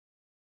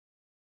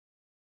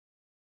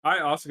 I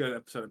also got an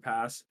episode of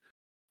pass.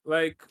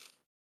 Like,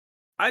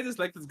 I just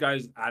like this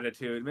guy's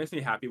attitude. It makes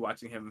me happy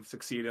watching him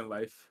succeed in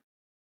life.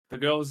 The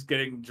girls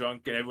getting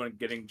drunk and everyone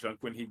getting drunk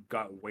when he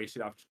got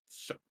wasted off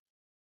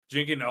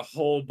drinking a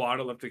whole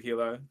bottle of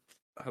tequila.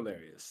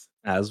 Hilarious.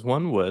 As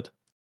one would.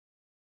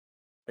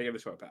 I give it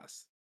a short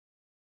pass.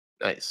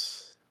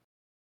 Nice.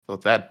 So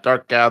with that,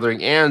 Dark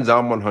Gathering and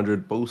Zom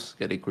 100 both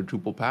get a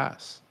quadruple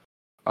pass.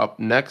 Up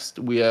next,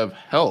 we have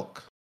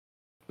Helck.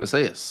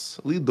 Messias,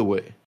 lead the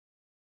way.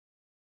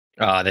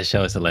 Oh, this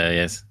show is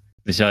hilarious.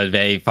 The show is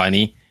very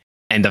funny.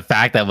 And the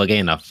fact that we're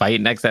getting a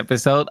fight next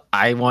episode,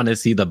 I want to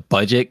see the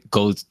budget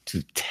goes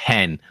to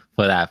 10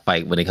 for that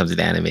fight when it comes to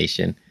the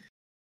animation.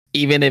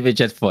 Even if it's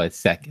just for a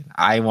second.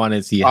 I want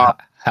to see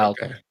Helck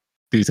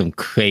do some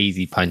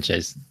crazy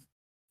punches.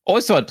 Or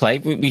sword play.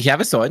 We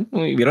have a sword.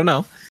 We don't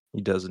know.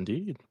 He does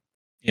indeed.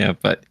 Yeah,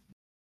 but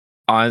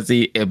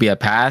honestly, it'll be a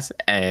pass.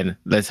 And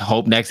let's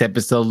hope next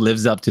episode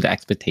lives up to the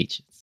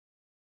expectations.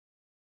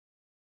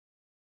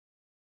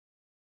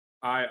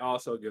 I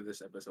also give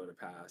this episode a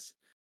pass.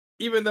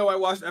 even though I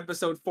watched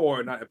episode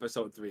 4, not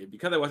episode 3,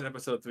 because I watched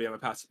episode 3, I'm a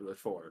pass episode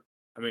 4.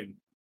 I mean,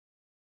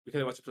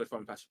 because I watched episode 4,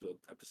 I'm a pass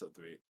episode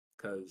 3.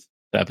 Because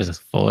episode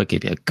 4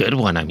 gave you a good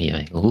one. I mean,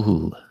 like,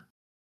 ooh.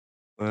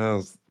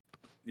 Well,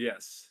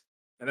 yes,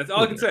 and that's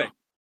all I can say.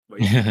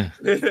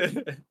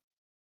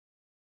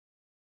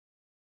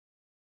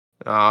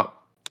 But,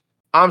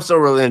 I'm still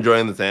really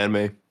enjoying this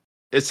anime.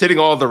 It's hitting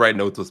all the right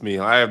notes with me.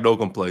 I have no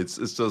complaints.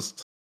 It's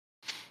just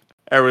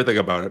everything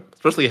about it,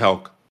 especially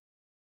Helck.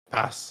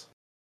 Pass.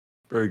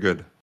 Very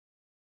good.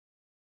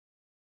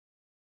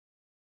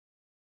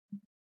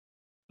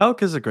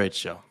 Helck is a great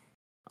show.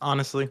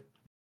 Honestly,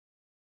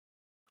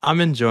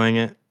 I'm enjoying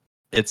it.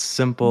 It's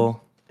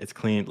simple. It's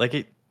clean. Like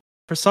it.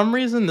 For some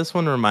reason, this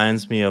one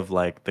reminds me of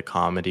like the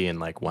comedy in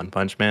like One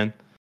Punch Man,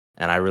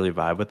 and I really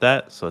vibe with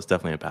that. So it's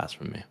definitely a pass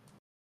from me.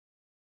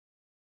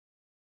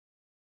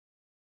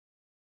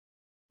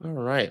 All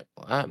right.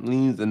 Well, that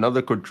means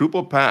another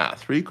quadruple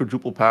pass. 3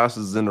 quadruple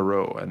passes in a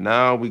row. And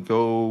now we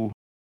go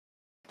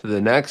to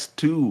the next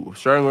 2,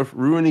 starting with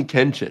Rurouni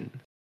Kenshin,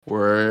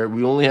 where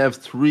we only have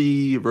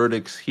 3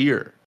 verdicts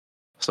here.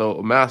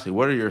 So, Massey,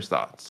 what are your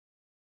thoughts?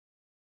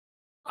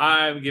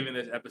 I'm giving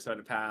this episode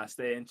a pass.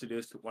 They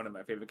introduced one of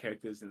my favorite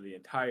characters in the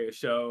entire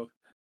show,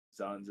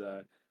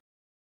 Zanza.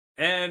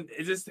 And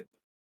it's just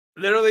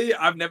literally,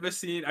 I've never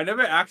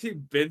actually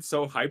been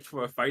so hyped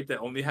for a fight that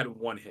only had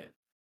 1 hit.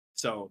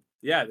 So,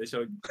 yeah, they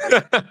showed.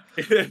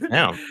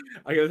 Damn.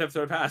 I give this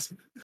episode a pass.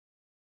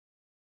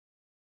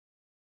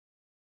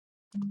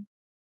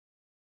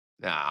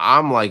 Nah,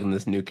 I'm liking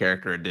this new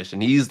character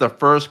addition. He's the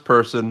first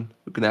person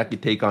who can actually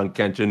take on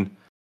Kenshin.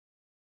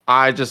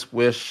 I just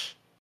wish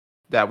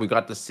that we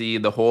got to see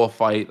the whole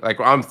fight.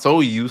 Like, I'm so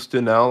used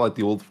to now, like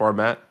the old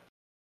format.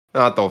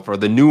 Not the old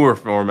format, the newer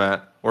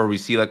format, where we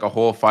see like a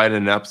whole fight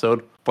in an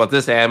episode. But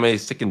this anime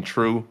is sticking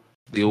true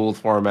to the old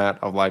format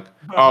of like,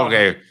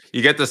 okay,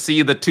 you get to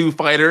see the 2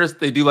 fighters.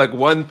 They do like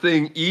one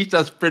thing each.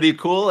 That's pretty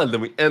cool. And then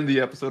we end the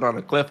episode on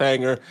a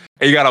cliffhanger.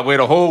 And you got to wait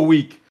a whole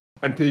week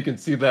until you can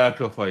see the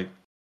actual fight.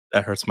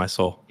 That hurts my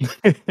soul.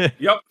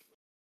 Yep.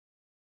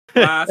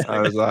 Classic.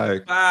 I was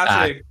like,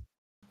 Classic.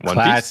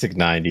 Classic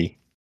 90.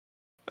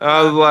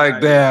 I was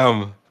like,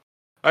 damn.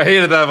 I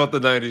hated that about the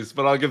 90s,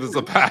 but I'll give this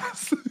a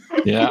pass.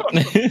 Yeah.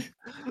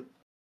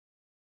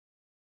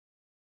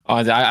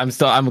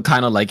 I'm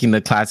kind of liking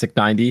the classic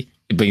 90.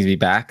 It brings me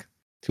back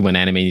to when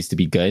anime used to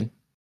be good.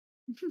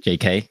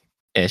 JK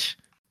ish.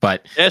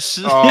 But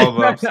all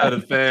the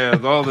upset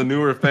fans, all the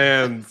newer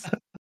fans.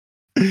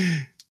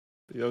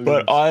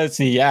 But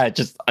honestly, yeah,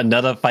 just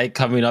another fight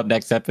coming up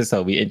next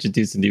episode. We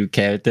introduce a new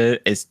character.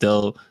 It's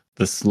still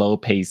the slow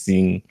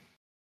pacing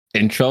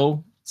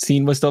intro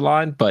scene was still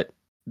on, but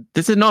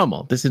this is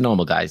normal. This is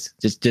normal, guys.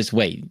 Just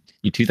wait.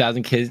 You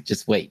 2000 kids,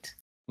 just wait.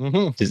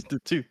 Mm-hmm. Just the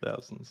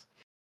 2000s.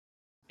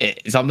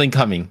 It's something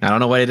coming. I don't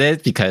know what it is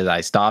because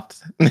I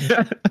stopped.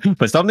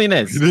 But something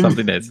is.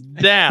 Something is.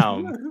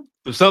 Damn.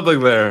 There's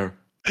something there.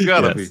 It's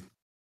gotta be.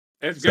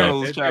 It's Got good. all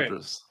those It's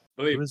chapters.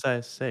 Good. What as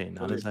I say,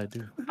 not as I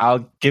do.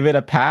 I'll give it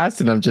a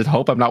pass and I'm just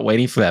hope I'm not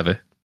waiting forever.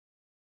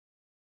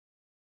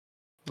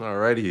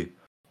 Alrighty.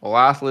 Well,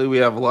 lastly, we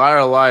have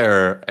Liar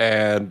Liar,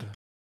 and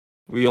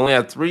we only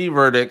had 3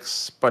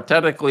 verdicts, but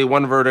technically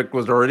 1 verdict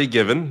was already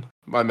given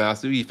by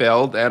Masu. He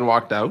failed and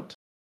walked out.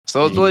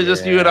 So it's really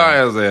just you and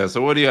I, Isaiah.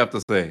 So what do you have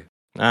to say?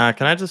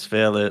 Can I just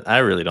fail it? I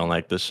really don't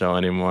like this show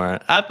anymore.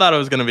 I thought it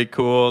was gonna be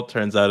cool.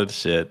 Turns out it's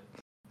shit.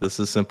 This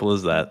is as simple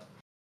as that.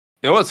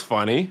 You know what's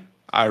funny?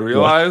 I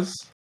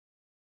realize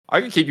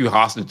I can keep you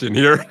hostage in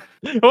here.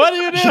 What do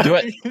you do? Do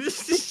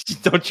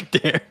it. Don't you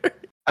dare.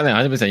 I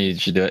think 100% you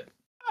should do it.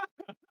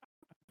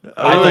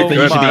 I I think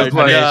think you should my be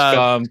punished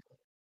God.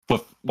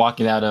 for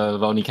walking out of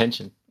Rurouni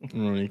Kenshin.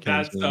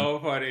 That's so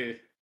funny.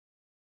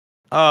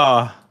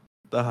 Oh,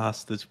 the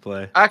hostage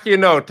play. Actually,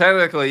 no.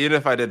 Technically, even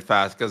if I did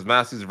fast, because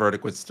Massey's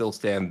verdict would still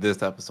stand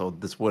this episode.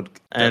 This would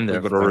And technically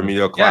go to therefore-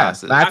 remedial Yeah,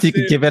 classes. Matthew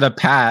could give it a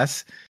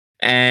pass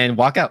and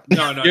walk out.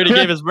 No. You already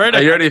gave his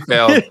verdict. You already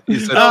failed. You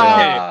said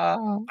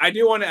failed. I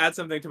do want to add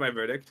something to my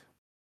verdict.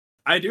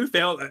 I do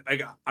fail.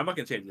 I'm not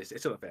gonna change this.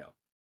 It's still a fail.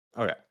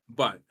 Okay.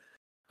 But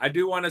I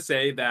do want to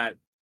say that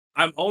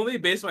I'm only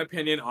based my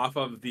opinion off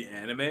of the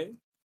anime,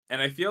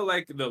 and I feel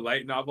like the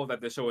light novel that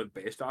this show is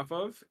based off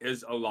of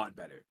is a lot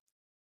better.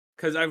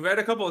 Because I've read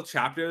a couple of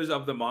chapters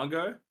of the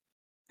manga,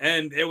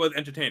 and it was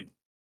entertaining.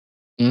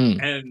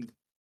 And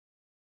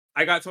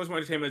I got so much more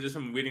entertainment just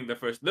from reading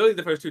literally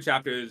the first 2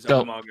 chapters of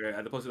the manga,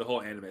 as opposed to the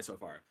whole anime so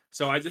far.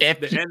 So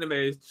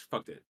anime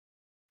fucked it.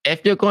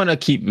 If you're going to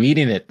keep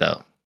reading it,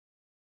 though,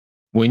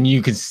 when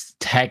you can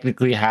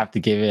technically have to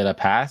give it a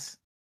pass?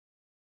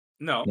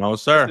 No,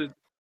 sir.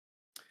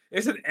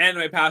 It's an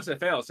anime pass or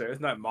fail, sir.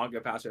 It's not manga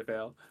pass or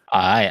fail.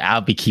 All right,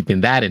 I'll be keeping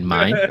that in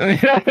mind. I'm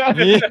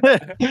just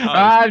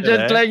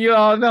Okay. letting you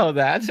all know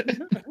that.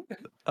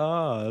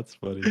 Oh, that's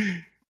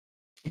funny.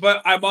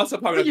 But I'm also I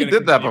probably think you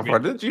did that before.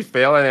 Didn't you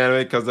fail an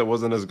anime because it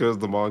wasn't as good as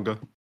the manga?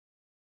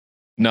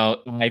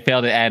 No, I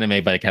failed the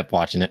anime, but I kept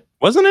watching it.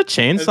 Wasn't it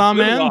Chainsaw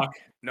Man?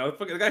 No,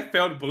 the guy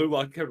failed Blue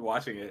Lock, kept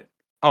watching it.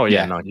 Oh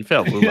yeah, Yeah. no, you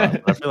failed Lula.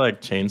 I feel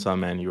like Chainsaw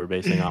Man you were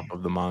basing off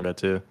of the manga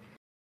too.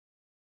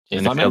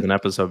 And Chainsaw it failed Man? an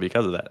episode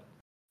because of that.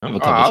 I'm Oh,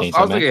 gonna I cover was Chainsaw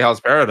Man. thinking Hell's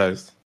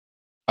Paradise.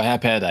 I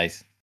had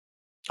Paradise.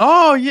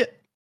 Oh yeah.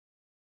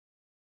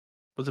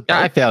 Was it Yeah,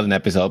 I both? failed an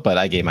episode, but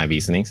I gave my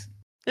reasonings.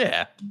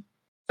 Yeah.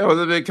 Yeah, was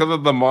it because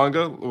of the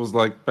manga was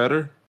like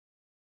better?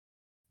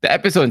 The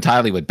episode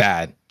entirely was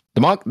bad.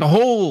 The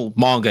whole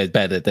manga is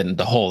better than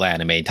the whole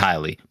anime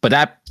entirely, but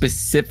that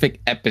specific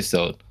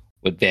episode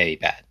was very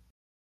bad.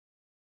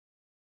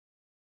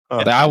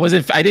 Huh.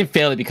 I didn't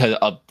fail it because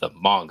of the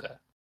manga.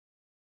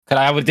 Cause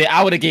I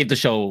would have gave the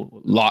show a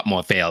lot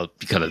more fail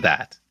because of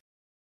that.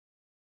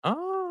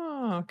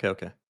 Oh,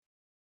 okay.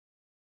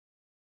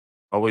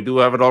 Oh, we do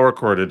have it all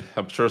recorded.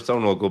 I'm sure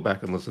someone will go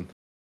back and listen.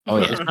 Oh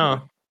yeah.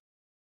 Oh.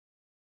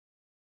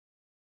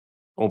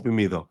 Won't be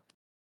me though.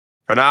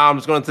 For now, I'm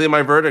just going to say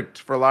my verdict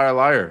for Liar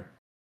Liar.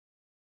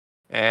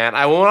 And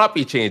I will not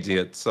be changing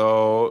it.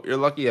 So you're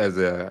lucky,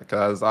 Isaiah,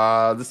 because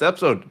this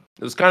episode,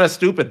 it was kind of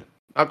stupid.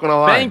 Not going to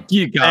lie. Thank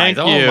you guys.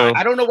 Thank you. My,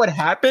 I don't know what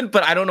happened,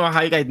 but I don't know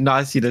how you guys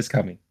not see this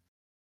coming.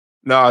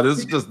 No, this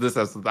is just this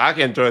episode. I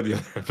can enjoy the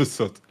other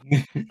episodes.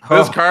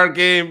 This card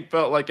game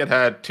felt like it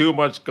had too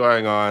much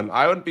going on.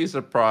 I wouldn't be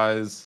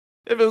surprised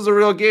if it was a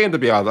real game, to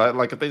be honest.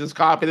 Like if they just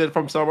copied it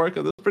from somewhere,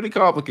 because it's pretty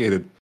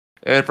complicated.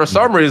 And for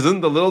some reason,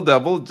 the little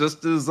devil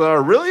just is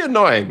really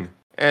annoying.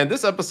 And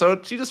this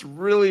episode, she just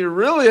really,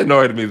 really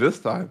annoyed me this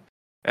time.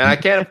 And I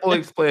can't fully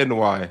explain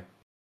why.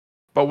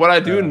 But what I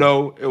do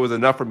know, it was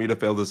enough for me to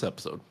fail this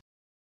episode.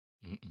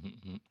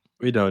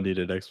 We don't need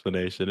an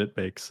explanation. It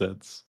makes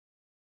sense.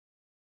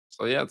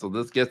 So yeah, so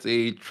this gets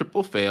a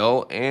triple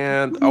fail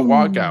and a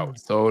walkout.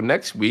 So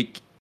next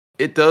week,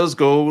 it does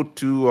go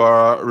to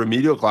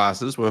remedial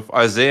classes with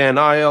Isaiah and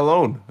I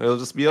alone. It'll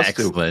just be us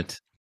two. Excellent.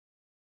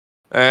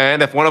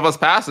 And if one of us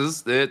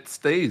passes, it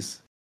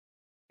stays.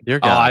 Dear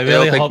Oh, I God.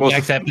 really think hope most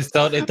next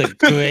episode is the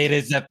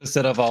greatest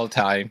episode of all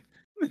time.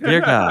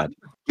 Dear God.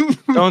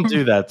 Don't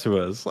do that to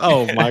us.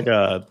 Oh my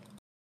God.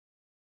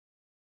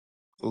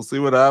 We'll see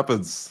what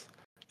happens.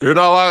 You're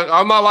not.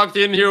 I'm not locked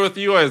in here with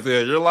you,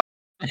 Isaiah. You're locked.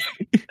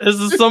 This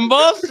is some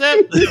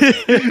bullshit.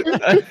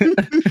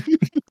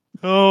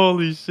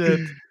 Holy shit.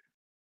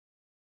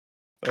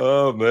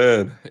 Oh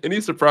man!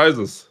 Any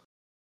surprises?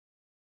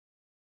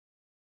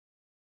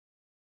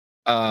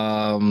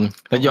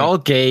 But y'all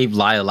gave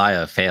Liar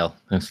Liar a fail.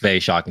 It's very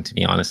shocking to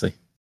me, honestly.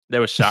 That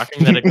was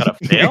shocking that it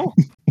got a fail.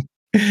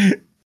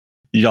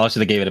 Y'all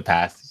should have gave it a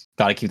pass.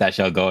 Gotta keep that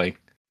show going.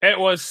 It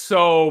was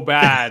so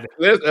bad.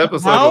 This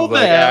episode How was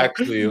like bad?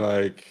 actually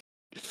like.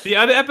 The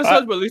other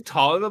episodes were at least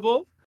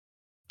tolerable.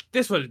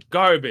 This was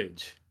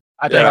garbage.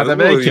 I Yeah, think I'm this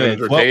very was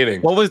curious.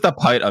 entertaining. What was the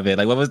part of it?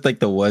 Like, what was like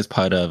the worst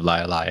part of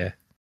Liar Liar?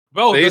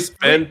 Bro, They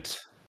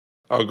spent.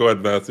 Oh, go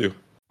ahead, Matthew.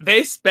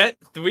 they spent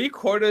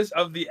 3/4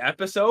 of the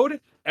episode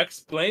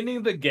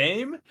explaining the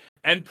game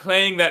and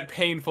playing that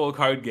painful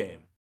card game.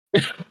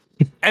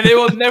 And they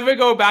will never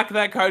go back to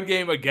that card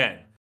game again.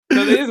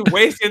 So they just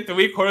wasted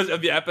 3/4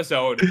 of the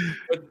episode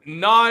with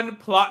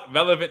non-plot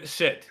relevant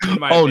shit. In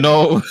my Oh opinion.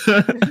 no!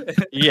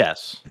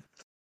 Yes.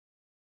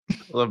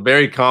 It was a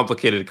very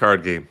complicated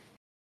card game.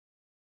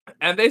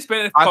 And they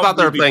spent. I thought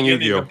they were the playing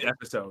beginning Yu-Gi-Oh! of the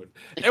episode.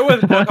 It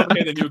was more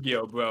complicated than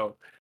Yu-Gi-Oh, bro.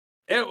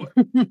 It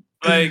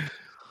like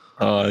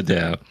Oh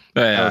damn!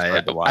 was hard to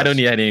I don't watch.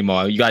 need any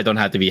more. You guys don't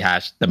have to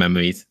rehash the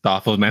memories, the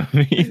awful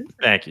memories.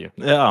 Thank you.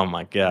 Oh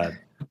my God.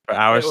 For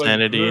our It was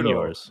sanity and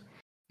brutal. yours.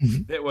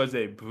 it was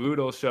a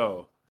brutal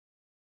show.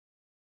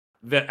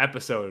 The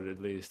episode, at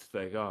least,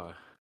 like oh.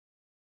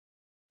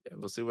 Yeah,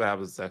 we'll see what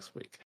happens next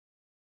week.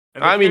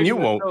 And I the mean, you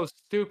characters are won't. So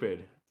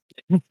stupid.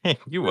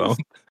 You won't.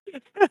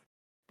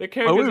 The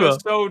characters will. are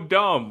so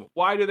dumb.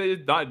 Why do they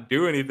just not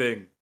do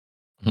anything?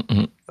 I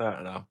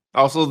don't know.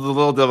 Also, the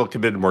little devil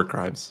committed more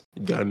crimes.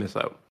 You gotta miss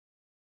out.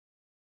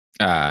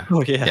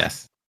 Oh yeah.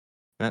 Yes,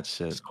 That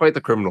shit. It's quite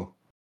the criminal.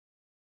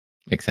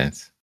 makes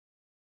sense.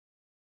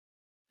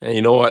 And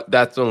you know what?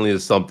 That's only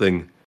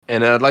something.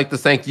 And I'd like to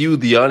thank you,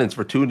 the audience,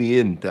 for tuning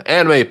in to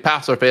Anime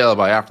Pass or Fail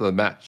by After the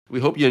Match. We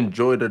hope you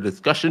enjoyed our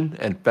discussion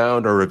and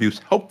found our reviews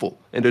helpful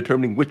in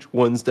determining which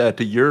ones to add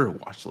to your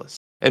watch list.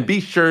 And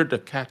be sure to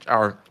catch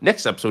our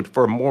next episode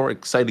for more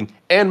exciting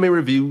anime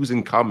reviews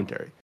and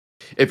commentary.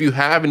 If you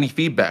have any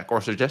feedback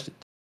or suggestions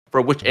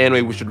for which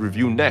anime we should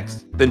review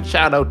next, then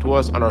shout out to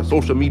us on our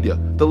social media.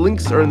 The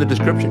links are in the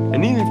description.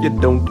 And even if you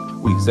don't,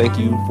 we thank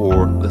you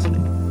for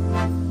listening.